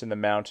disappearance in the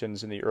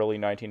mountains in the early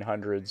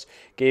 1900s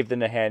gave the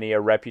Nahanni a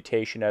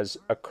reputation as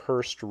a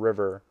cursed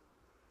river.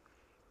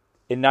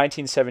 In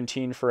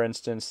 1917, for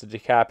instance, the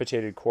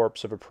decapitated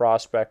corpse of a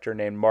prospector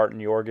named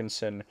Martin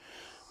Jorgensen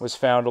was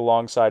found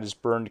alongside his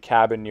burned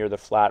cabin near the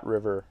Flat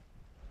River.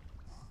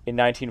 In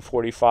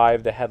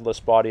 1945, the headless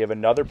body of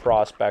another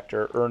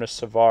prospector, Ernest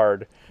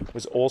Savard,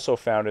 was also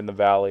found in the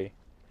valley.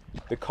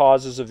 The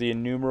causes of the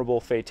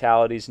innumerable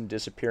fatalities and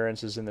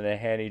disappearances in the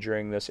Nahanni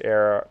during this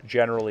era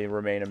generally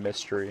remain a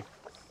mystery.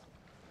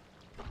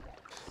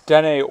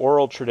 Dene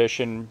oral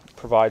tradition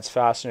provides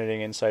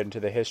fascinating insight into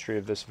the history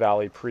of this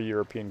valley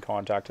pre-European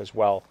contact as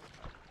well.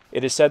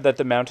 It is said that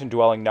the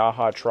mountain-dwelling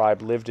Naha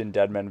tribe lived in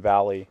Deadman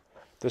Valley.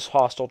 This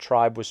hostile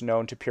tribe was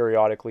known to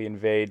periodically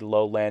invade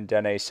lowland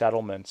Dene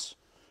settlements.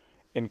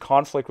 In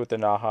conflict with the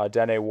Naha,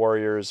 Dene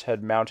warriors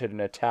had mounted an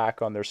attack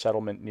on their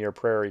settlement near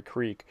Prairie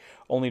Creek,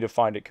 only to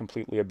find it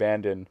completely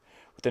abandoned,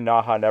 with the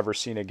Naha never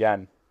seen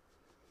again.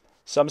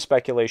 Some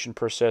speculation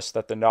persists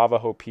that the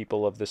Navajo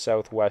people of the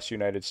southwest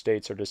United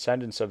States are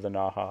descendants of the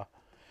Naha.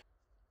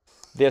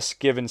 This,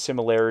 given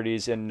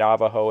similarities in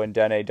Navajo and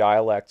Dene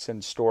dialects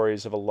and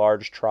stories of a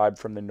large tribe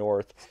from the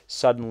north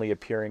suddenly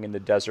appearing in the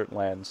desert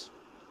lands.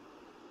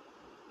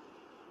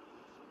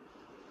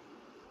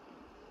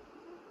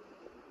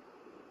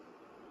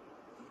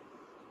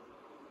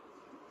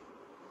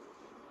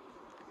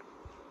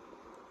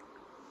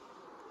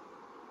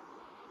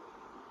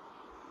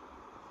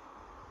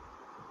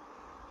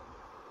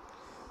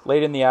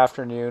 Late in the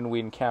afternoon, we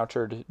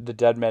encountered the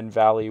Deadman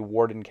Valley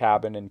Warden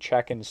Cabin and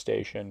check-in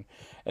station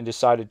and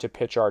decided to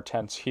pitch our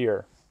tents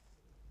here.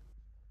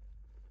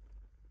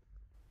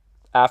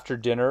 After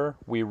dinner,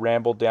 we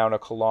rambled down a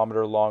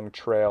kilometer-long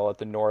trail at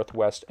the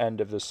northwest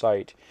end of the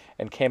site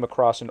and came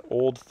across an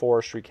old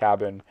forestry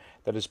cabin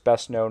that is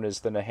best known as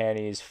the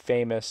Nahanni's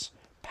famous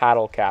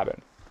paddle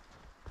cabin.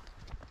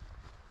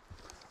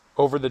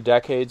 Over the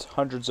decades,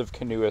 hundreds of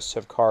canoeists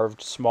have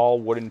carved small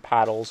wooden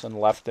paddles and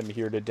left them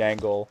here to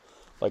dangle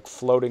like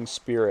floating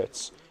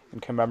spirits in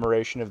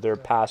commemoration of their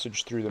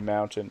passage through the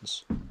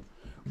mountains.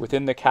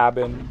 Within the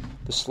cabin,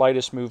 the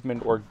slightest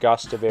movement or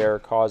gust of air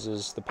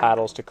causes the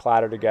paddles to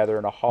clatter together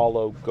in a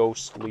hollow,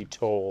 ghostly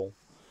toll.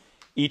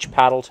 Each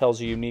paddle tells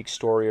a unique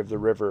story of the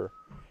river.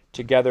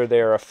 Together they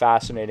are a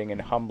fascinating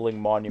and humbling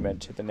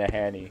monument to the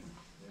Nahanni.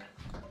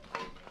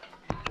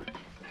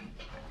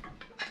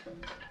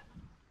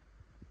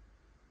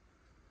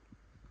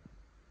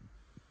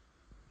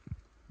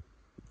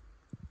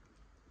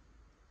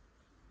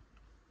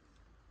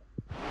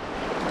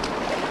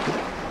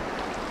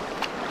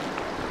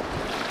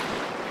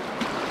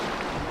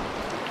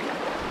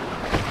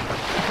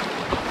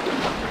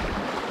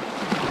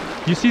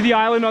 You see the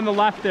island on the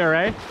left there,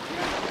 eh?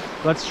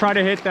 Let's try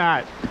to hit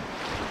that.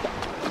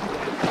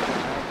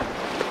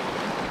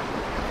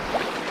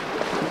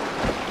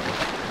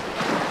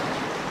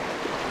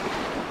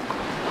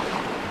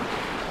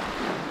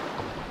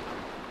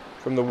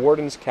 From the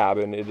warden's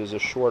cabin, it is a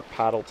short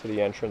paddle to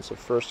the entrance of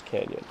First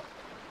Canyon.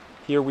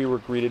 Here we were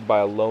greeted by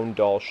a lone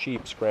doll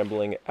sheep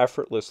scrambling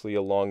effortlessly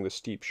along the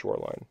steep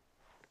shoreline.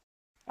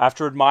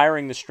 After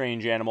admiring the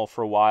strange animal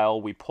for a while,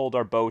 we pulled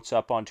our boats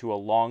up onto a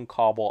long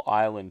cobble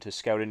island to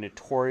scout a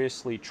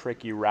notoriously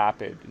tricky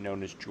rapid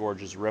known as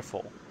George's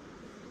Riffle.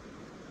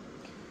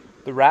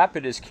 The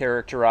rapid is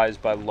characterized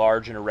by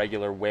large and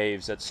irregular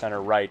waves at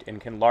center right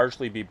and can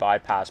largely be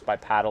bypassed by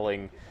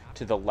paddling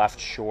to the left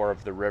shore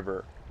of the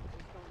river.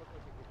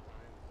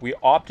 We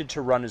opted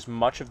to run as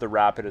much of the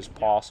rapid as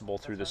possible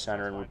through the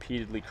center and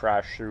repeatedly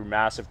crash through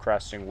massive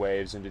cresting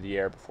waves into the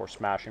air before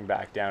smashing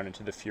back down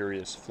into the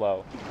furious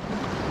flow.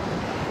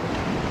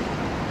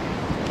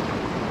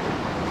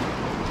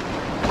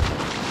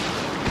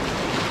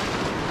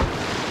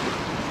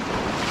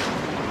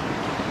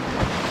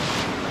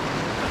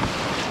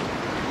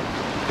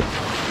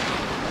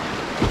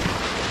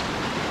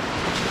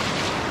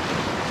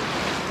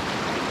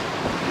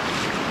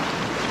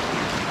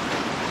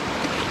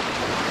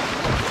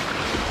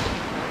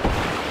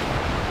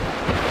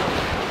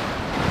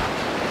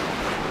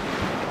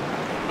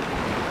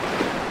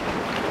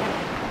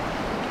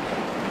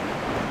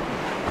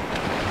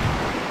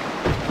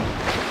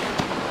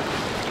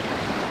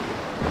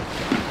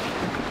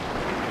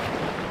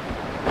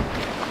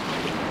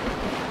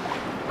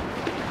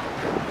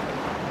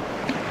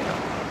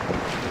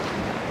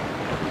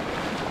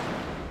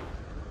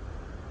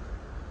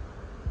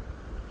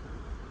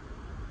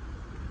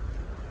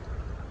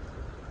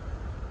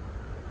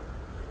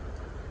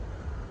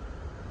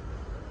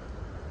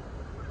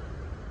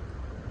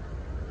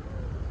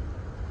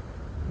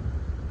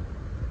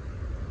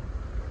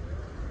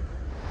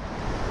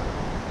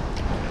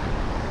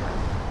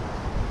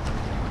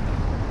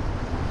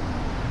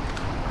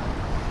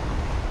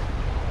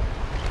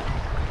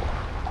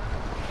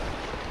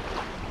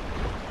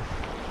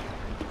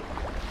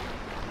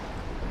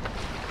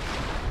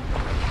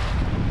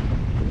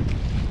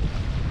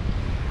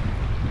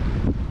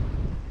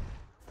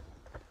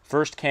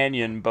 First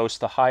Canyon boasts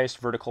the highest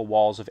vertical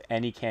walls of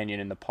any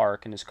canyon in the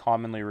park and is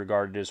commonly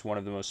regarded as one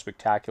of the most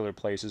spectacular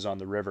places on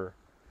the river.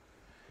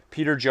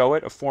 Peter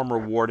Jowett, a former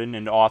warden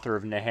and author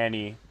of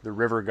Nahanni, the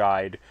River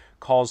Guide,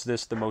 calls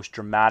this the most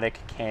dramatic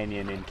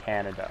canyon in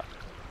Canada.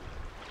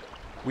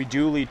 We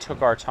duly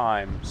took our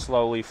time,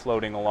 slowly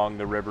floating along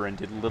the river, and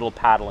did little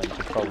paddling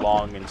to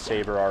prolong and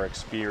savor our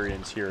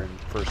experience here in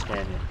First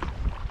Canyon.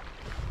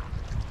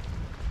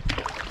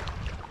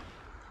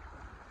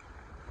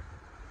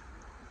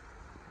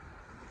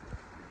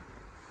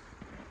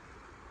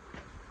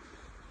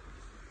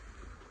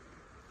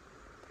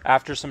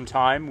 After some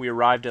time, we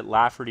arrived at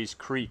Lafferty's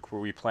Creek,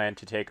 where we planned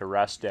to take a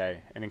rest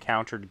day, and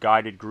encountered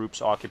guided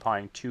groups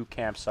occupying 2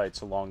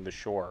 campsites along the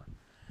shore.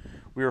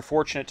 We were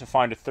fortunate to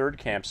find a third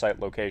campsite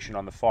location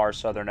on the far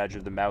southern edge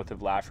of the mouth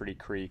of Lafferty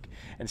Creek,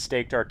 and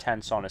staked our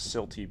tents on a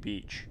silty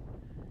beach.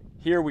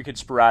 Here we could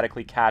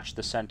sporadically catch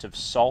the scent of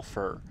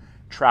sulfur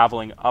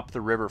traveling up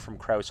the river from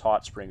Crouse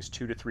Hot Springs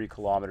 2 to 3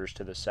 kilometers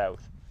to the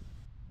south.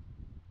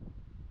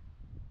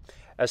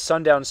 As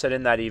sundown set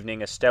in that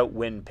evening, a stout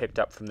wind picked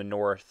up from the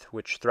north,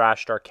 which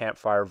thrashed our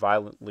campfire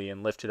violently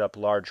and lifted up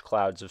large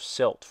clouds of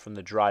silt from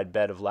the dried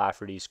bed of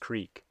Lafferty's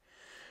Creek.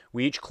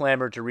 We each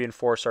clambered to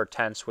reinforce our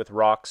tents with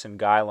rocks and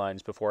guy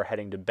lines before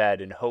heading to bed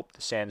and hoped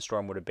the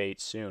sandstorm would abate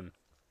soon.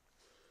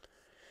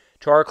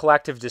 To our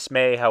collective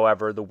dismay,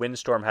 however, the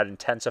windstorm had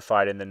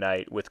intensified in the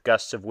night, with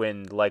gusts of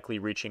wind likely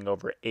reaching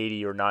over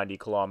 80 or 90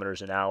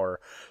 kilometers an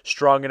hour,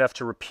 strong enough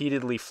to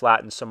repeatedly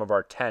flatten some of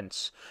our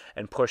tents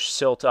and push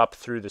silt up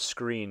through the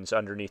screens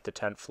underneath the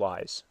tent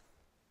flies.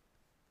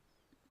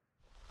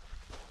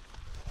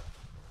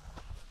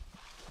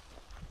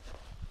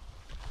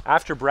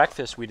 After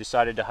breakfast, we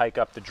decided to hike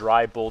up the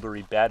dry,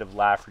 bouldery bed of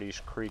Lafferty's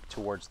Creek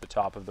towards the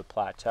top of the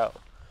plateau.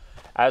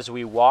 As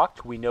we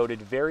walked, we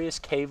noted various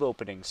cave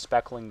openings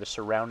speckling the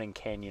surrounding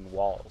canyon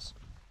walls.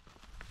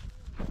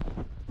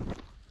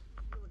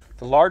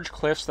 The large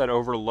cliffs that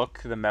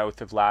overlook the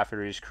mouth of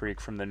Lafferty's Creek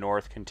from the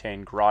north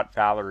contain Grotte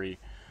Valerie,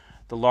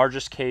 the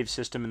largest cave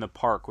system in the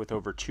park with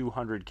over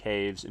 200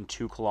 caves and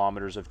 2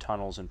 kilometers of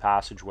tunnels and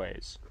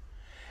passageways.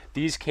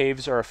 These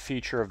caves are a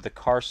feature of the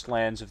karst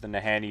lands of the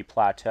Nahanni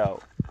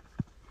Plateau.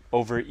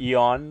 Over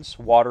eons,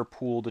 water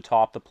pooled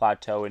atop the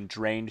plateau and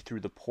drained through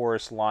the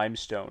porous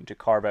limestone to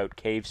carve out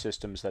cave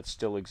systems that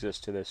still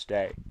exist to this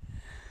day.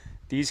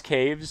 These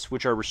caves,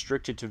 which are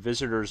restricted to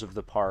visitors of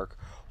the park,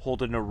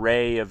 hold an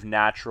array of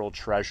natural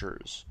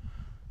treasures,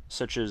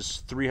 such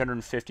as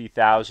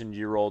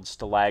 350,000-year-old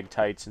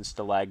stalactites and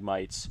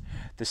stalagmites,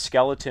 the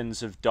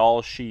skeletons of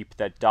Dall sheep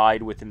that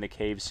died within the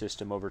cave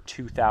system over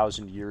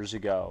 2,000 years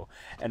ago,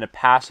 and a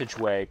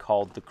passageway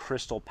called the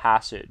Crystal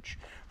Passage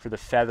for the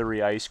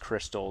feathery ice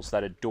crystals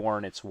that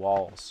adorn its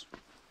walls.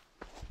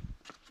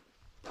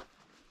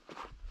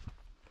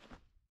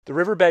 The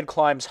riverbed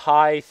climbs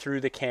high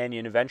through the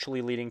canyon,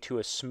 eventually leading to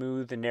a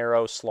smooth,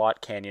 narrow slot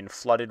canyon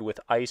flooded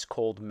with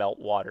ice-cold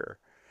meltwater.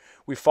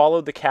 We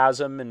followed the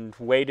chasm and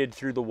waded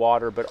through the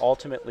water, but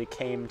ultimately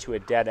came to a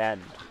dead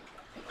end.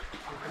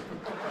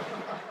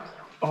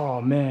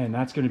 Oh man,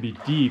 that's going to be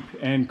deep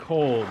and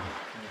cold.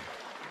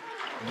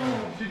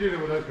 She did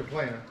it without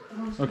complaining.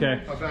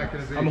 Okay,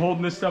 I'm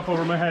holding this stuff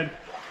over my head.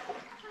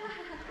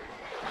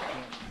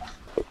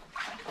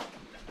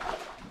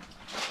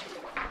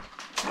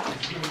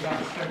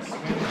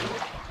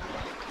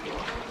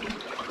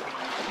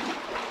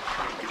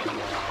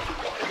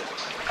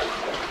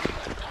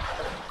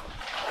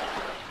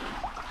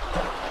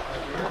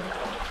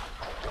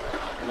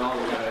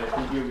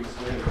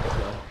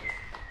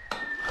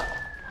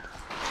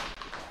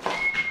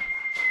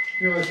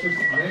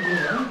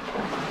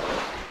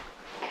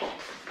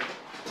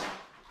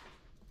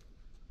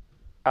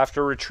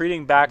 After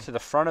retreating back to the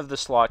front of the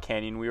slot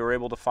canyon, we were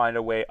able to find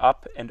a way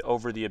up and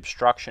over the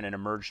obstruction and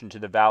emerged into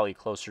the valley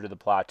closer to the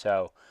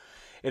plateau.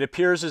 It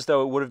appears as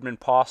though it would have been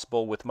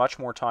possible with much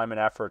more time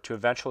and effort to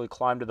eventually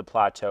climb to the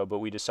plateau, but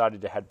we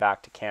decided to head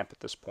back to camp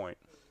at this point.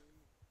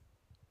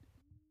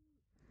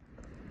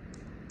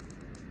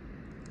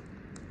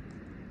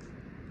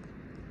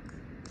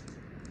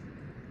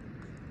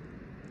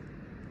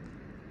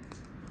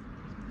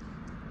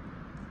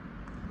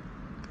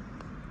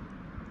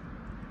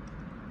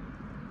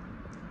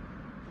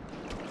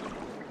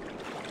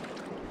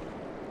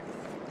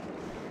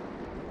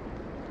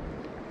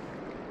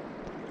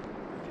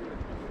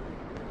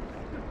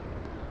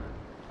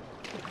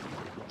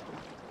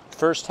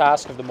 First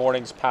task of the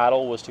morning's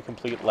paddle was to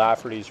complete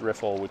Lafferty's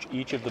riffle, which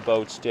each of the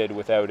boats did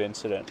without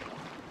incident.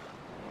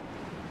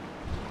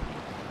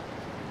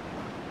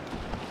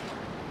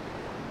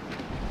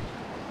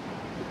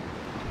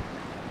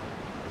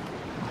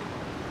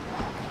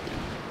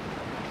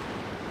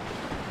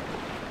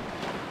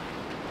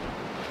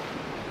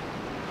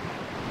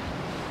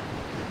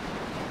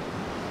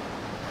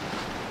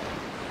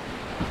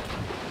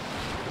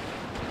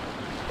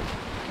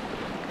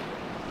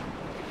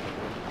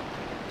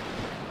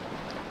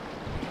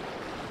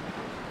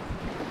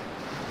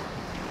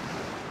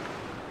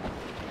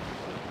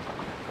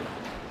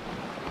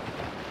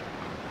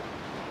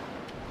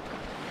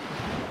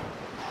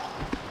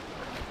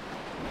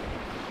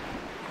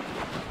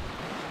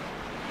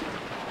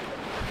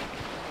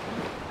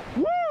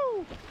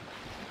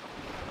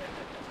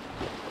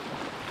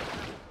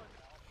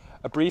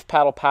 brief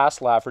paddle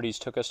past Lafferty's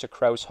took us to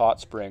Crouse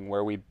Hot Spring,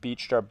 where we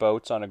beached our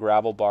boats on a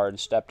gravel bar and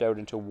stepped out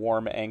into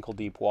warm,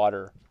 ankle-deep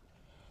water.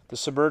 The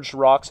submerged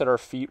rocks at our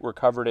feet were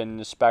covered in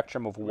a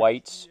spectrum of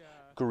whites,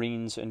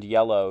 greens, and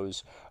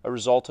yellows, a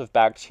result of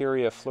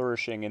bacteria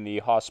flourishing in the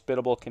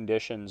hospitable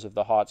conditions of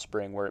the hot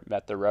spring where it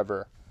met the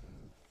river.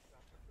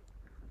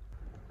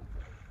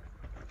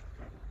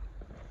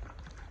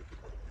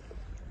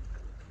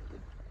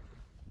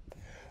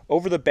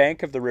 Over the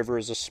bank of the river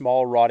is a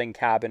small rotting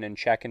cabin and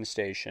check-in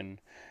station.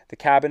 The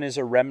cabin is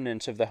a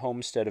remnant of the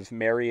homestead of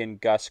Mary and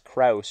Gus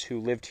Crouse,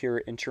 who lived here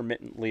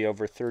intermittently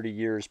over 30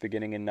 years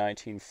beginning in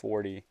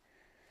 1940.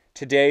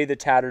 Today, the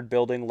tattered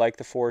building, like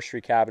the forestry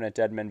cabin at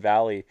Deadman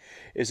Valley,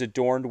 is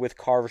adorned with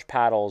carved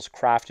paddles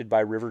crafted by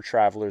river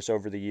travelers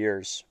over the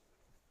years.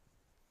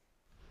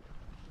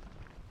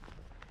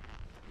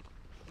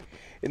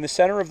 In the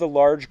center of the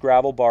large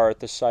gravel bar at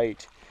the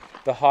site,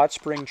 the hot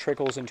spring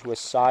trickles into a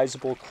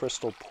sizable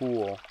crystal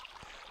pool.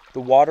 The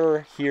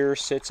water here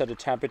sits at a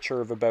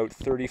temperature of about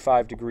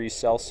 35 degrees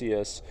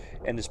Celsius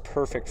and is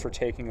perfect for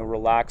taking a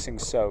relaxing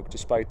soak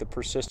despite the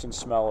persistent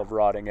smell of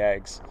rotting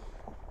eggs.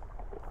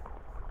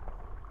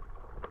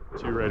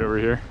 See right over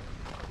here.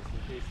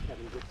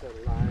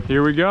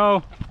 Here we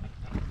go.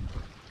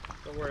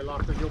 Don't worry,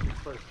 Locker, you'll be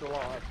first. So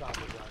I'll have top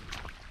of that.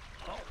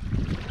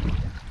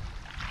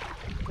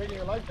 Taking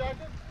your life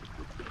jacket?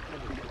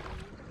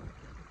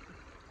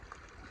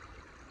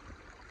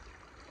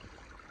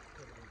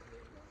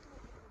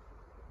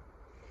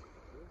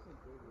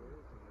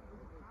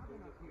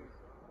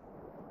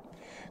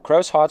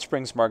 Crouse Hot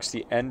Springs marks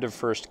the end of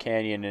First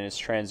Canyon in its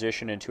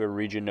transition into a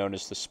region known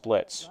as the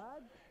Splits.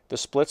 The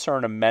Splits are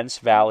an immense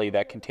valley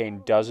that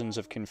contain dozens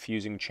of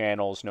confusing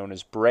channels known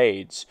as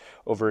braids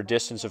over a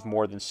distance of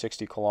more than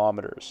 60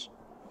 kilometers.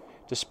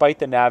 Despite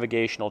the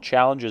navigational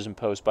challenges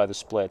imposed by the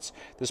Splits,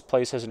 this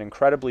place has an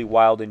incredibly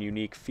wild and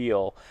unique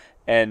feel,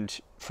 and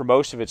for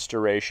most of its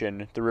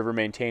duration, the river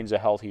maintains a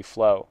healthy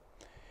flow.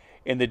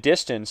 In the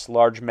distance,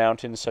 large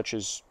mountains such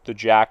as the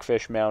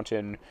Jackfish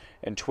Mountain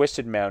and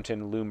Twisted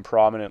Mountain loom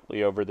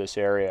prominently over this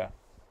area.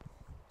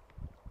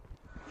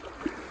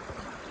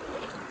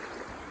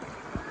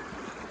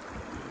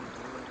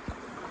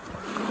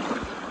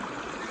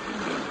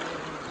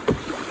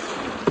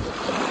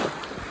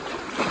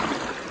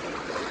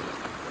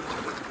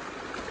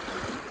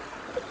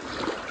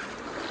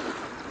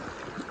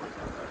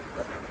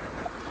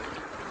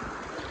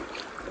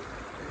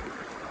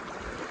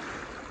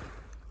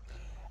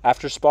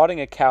 After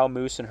spotting a cow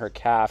moose and her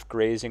calf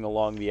grazing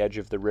along the edge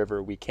of the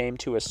river, we came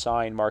to a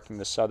sign marking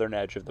the southern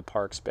edge of the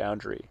park's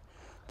boundary.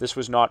 This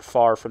was not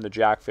far from the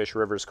Jackfish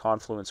River's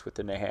confluence with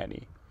the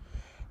Nahanni.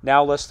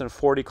 Now less than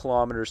 40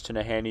 kilometers to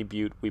Nahanni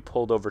Butte, we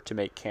pulled over to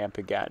make camp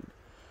again.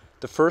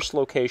 The first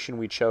location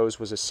we chose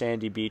was a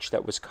sandy beach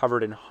that was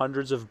covered in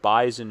hundreds of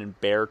bison and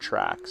bear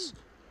tracks.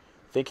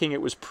 Thinking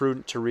it was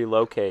prudent to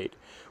relocate,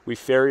 we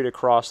ferried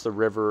across the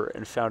river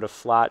and found a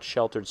flat,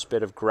 sheltered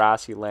spit of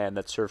grassy land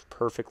that served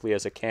perfectly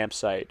as a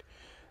campsite,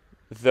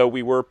 though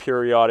we were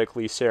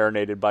periodically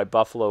serenaded by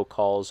buffalo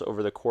calls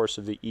over the course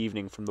of the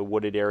evening from the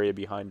wooded area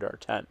behind our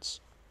tents.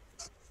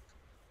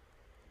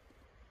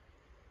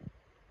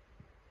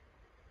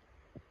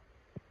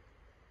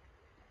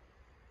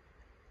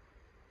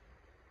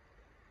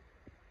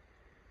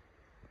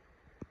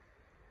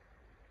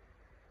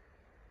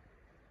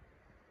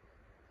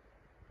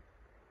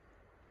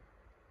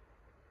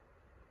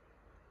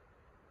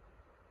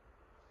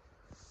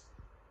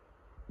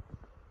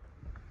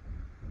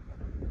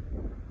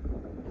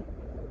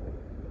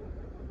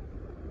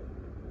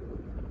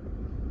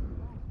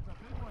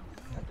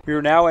 We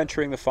were now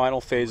entering the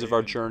final phase of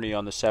our journey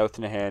on the South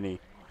Nahanni.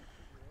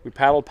 We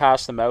paddled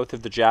past the mouth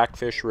of the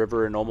Jackfish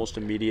River and almost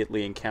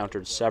immediately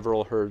encountered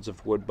several herds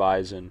of wood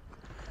bison,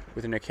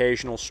 with an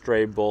occasional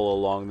stray bull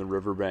along the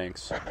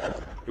riverbanks.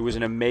 It was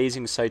an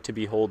amazing sight to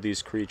behold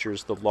these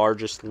creatures, the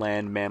largest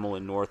land mammal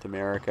in North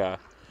America,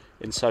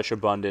 in such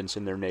abundance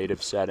in their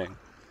native setting.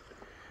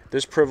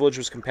 This privilege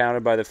was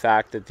compounded by the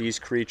fact that these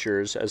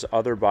creatures, as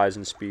other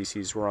bison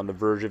species, were on the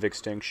verge of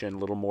extinction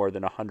little more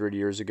than 100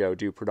 years ago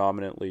due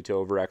predominantly to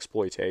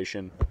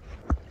overexploitation.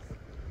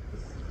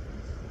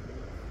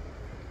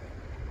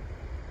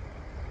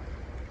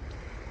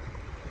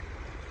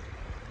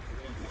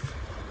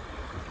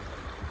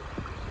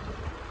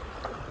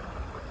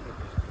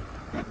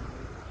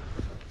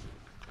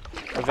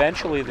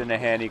 Eventually, the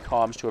Nahanni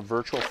calms to a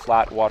virtual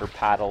flat water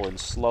paddle and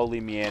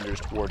slowly meanders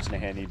towards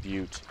Nahanni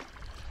Butte,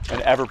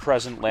 an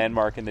ever-present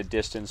landmark in the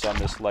distance on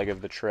this leg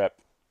of the trip.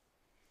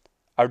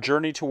 Our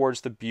journey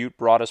towards the butte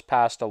brought us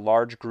past a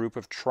large group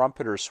of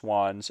trumpeter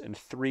swans and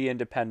 3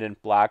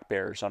 independent black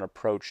bears on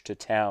approach to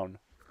town.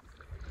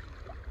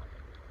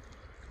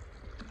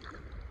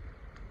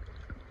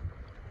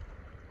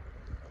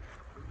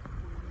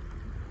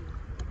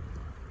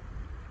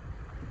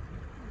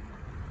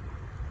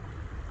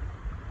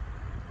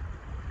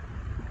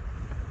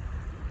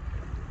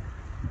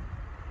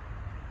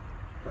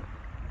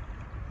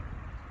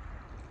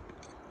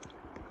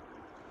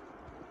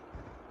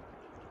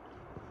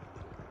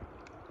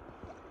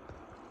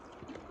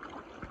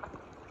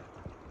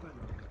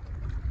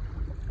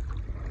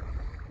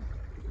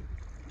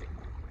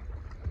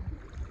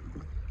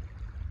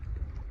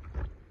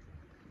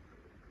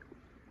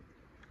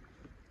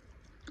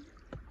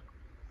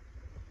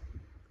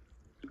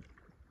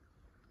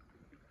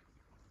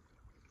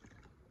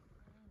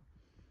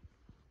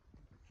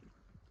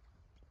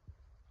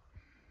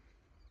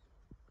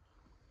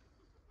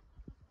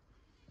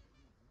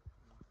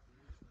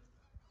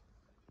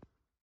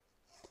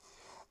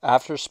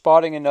 After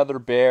spotting another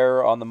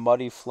bear on the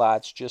muddy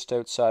flats just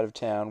outside of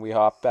town, we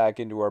hopped back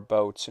into our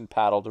boats and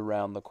paddled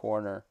around the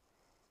corner.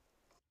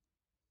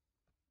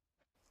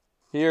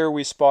 Here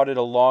we spotted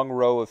a long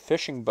row of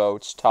fishing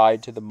boats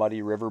tied to the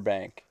muddy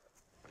riverbank.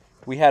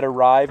 We had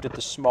arrived at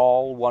the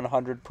small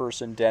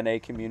 100-person Dene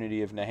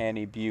community of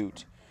Nahanni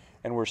Butte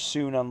and were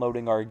soon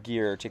unloading our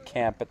gear to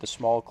camp at the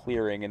small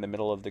clearing in the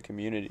middle of the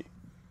community.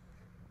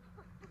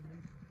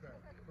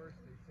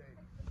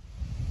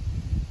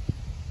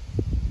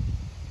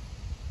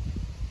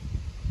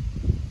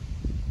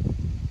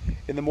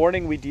 In the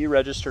morning, we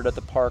deregistered at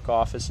the park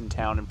office in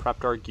town and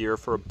prepped our gear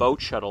for a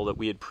boat shuttle that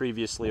we had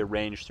previously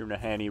arranged through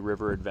Nahanni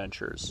River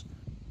Adventures.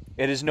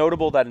 It is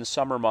notable that in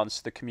summer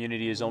months, the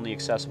community is only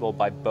accessible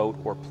by boat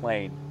or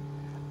plane.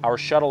 Our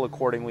shuttle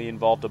accordingly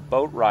involved a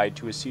boat ride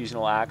to a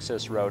seasonal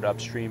access road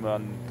upstream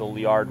on the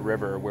Liard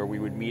River, where we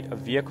would meet a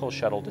vehicle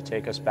shuttle to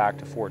take us back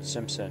to Fort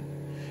Simpson.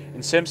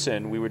 In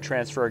Simpson, we would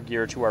transfer our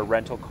gear to our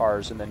rental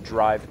cars and then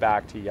drive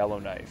back to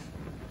Yellowknife.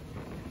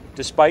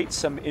 Despite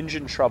some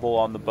engine trouble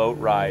on the boat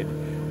ride,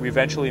 we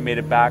eventually made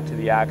it back to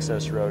the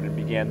access road and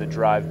began the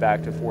drive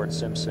back to Fort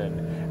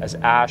Simpson as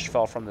ash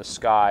fell from the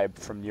sky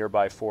from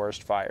nearby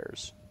forest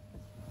fires.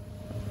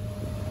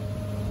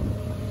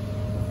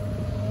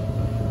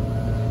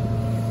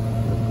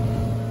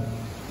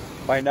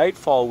 By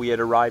nightfall, we had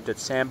arrived at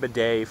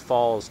Samba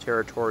Falls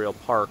Territorial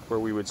Park, where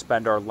we would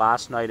spend our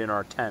last night in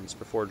our tents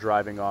before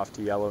driving off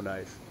to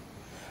Yellowknife.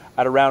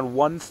 At around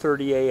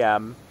 1:30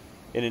 a.m.,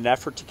 in an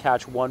effort to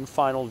catch one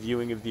final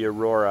viewing of the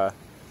aurora,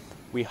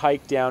 we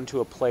hiked down to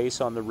a place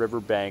on the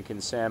riverbank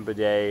in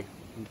Samba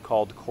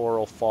called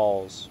Coral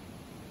Falls.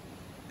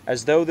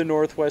 As though the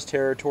Northwest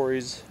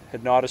Territories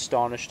had not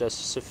astonished us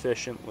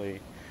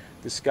sufficiently,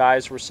 the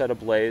skies were set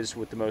ablaze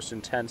with the most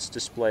intense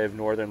display of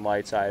northern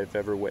lights I have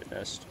ever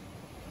witnessed.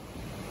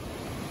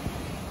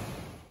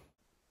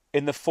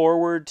 In the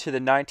foreword to the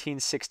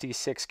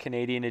 1966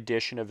 Canadian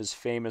edition of his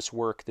famous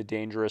work, The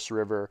Dangerous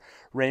River,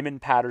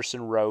 Raymond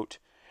Patterson wrote,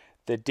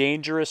 "The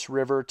Dangerous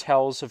River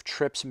tells of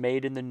trips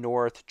made in the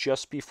north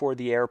just before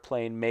the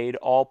airplane made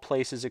all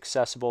places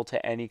accessible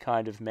to any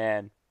kind of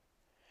man.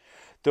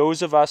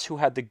 Those of us who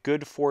had the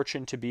good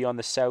fortune to be on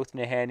the South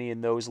Nahanni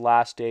in those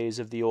last days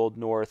of the Old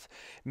North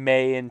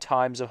may, in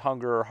times of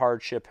hunger or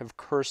hardship, have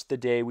cursed the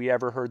day we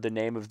ever heard the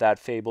name of that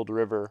fabled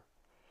river.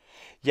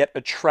 Yet a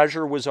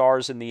treasure was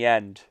ours in the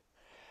end.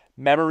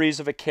 Memories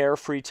of a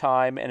carefree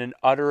time and an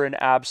utter and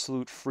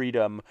absolute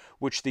freedom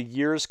which the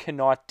years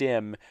cannot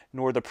dim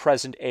nor the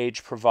present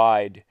age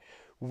provide.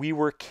 We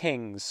were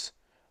kings,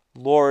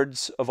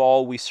 lords of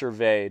all we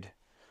surveyed."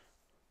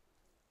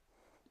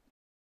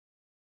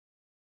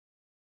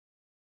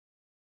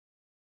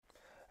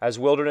 As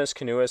wilderness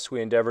canoeists,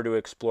 we endeavor to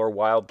explore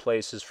wild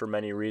places for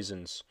many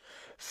reasons: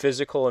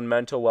 physical and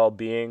mental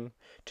well-being,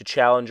 to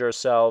challenge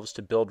ourselves,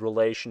 to build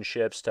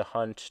relationships, to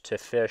hunt, to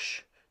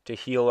fish, to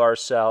heal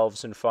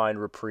ourselves and find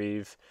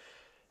reprieve,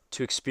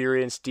 to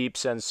experience deep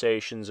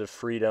sensations of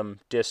freedom,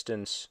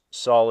 distance,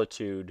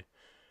 solitude,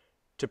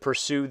 to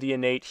pursue the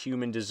innate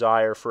human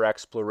desire for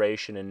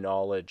exploration and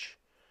knowledge,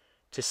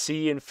 to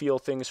see and feel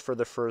things for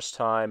the first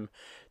time,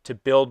 to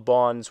build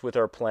bonds with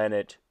our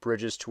planet,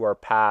 bridges to our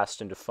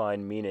past, and to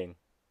find meaning.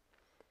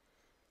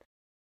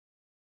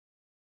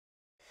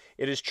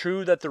 It is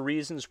true that the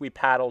reasons we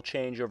paddle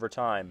change over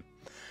time.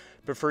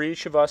 But for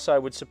each of us, I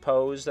would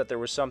suppose that there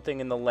was something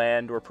in the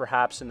land or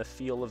perhaps in the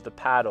feel of the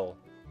paddle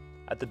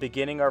at the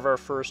beginning of our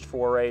first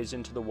forays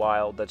into the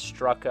wild that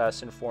struck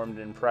us and formed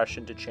an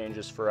impression to change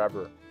us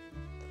forever.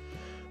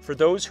 For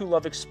those who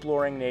love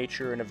exploring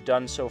nature and have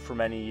done so for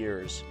many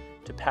years,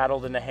 to paddle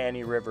the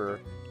Nahanni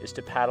River is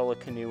to paddle a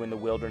canoe in the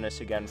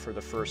wilderness again for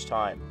the first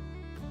time.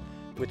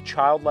 With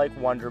childlike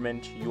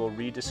wonderment, you will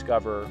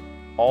rediscover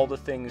all the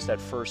things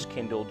that first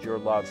kindled your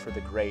love for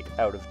the great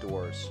out of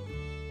doors.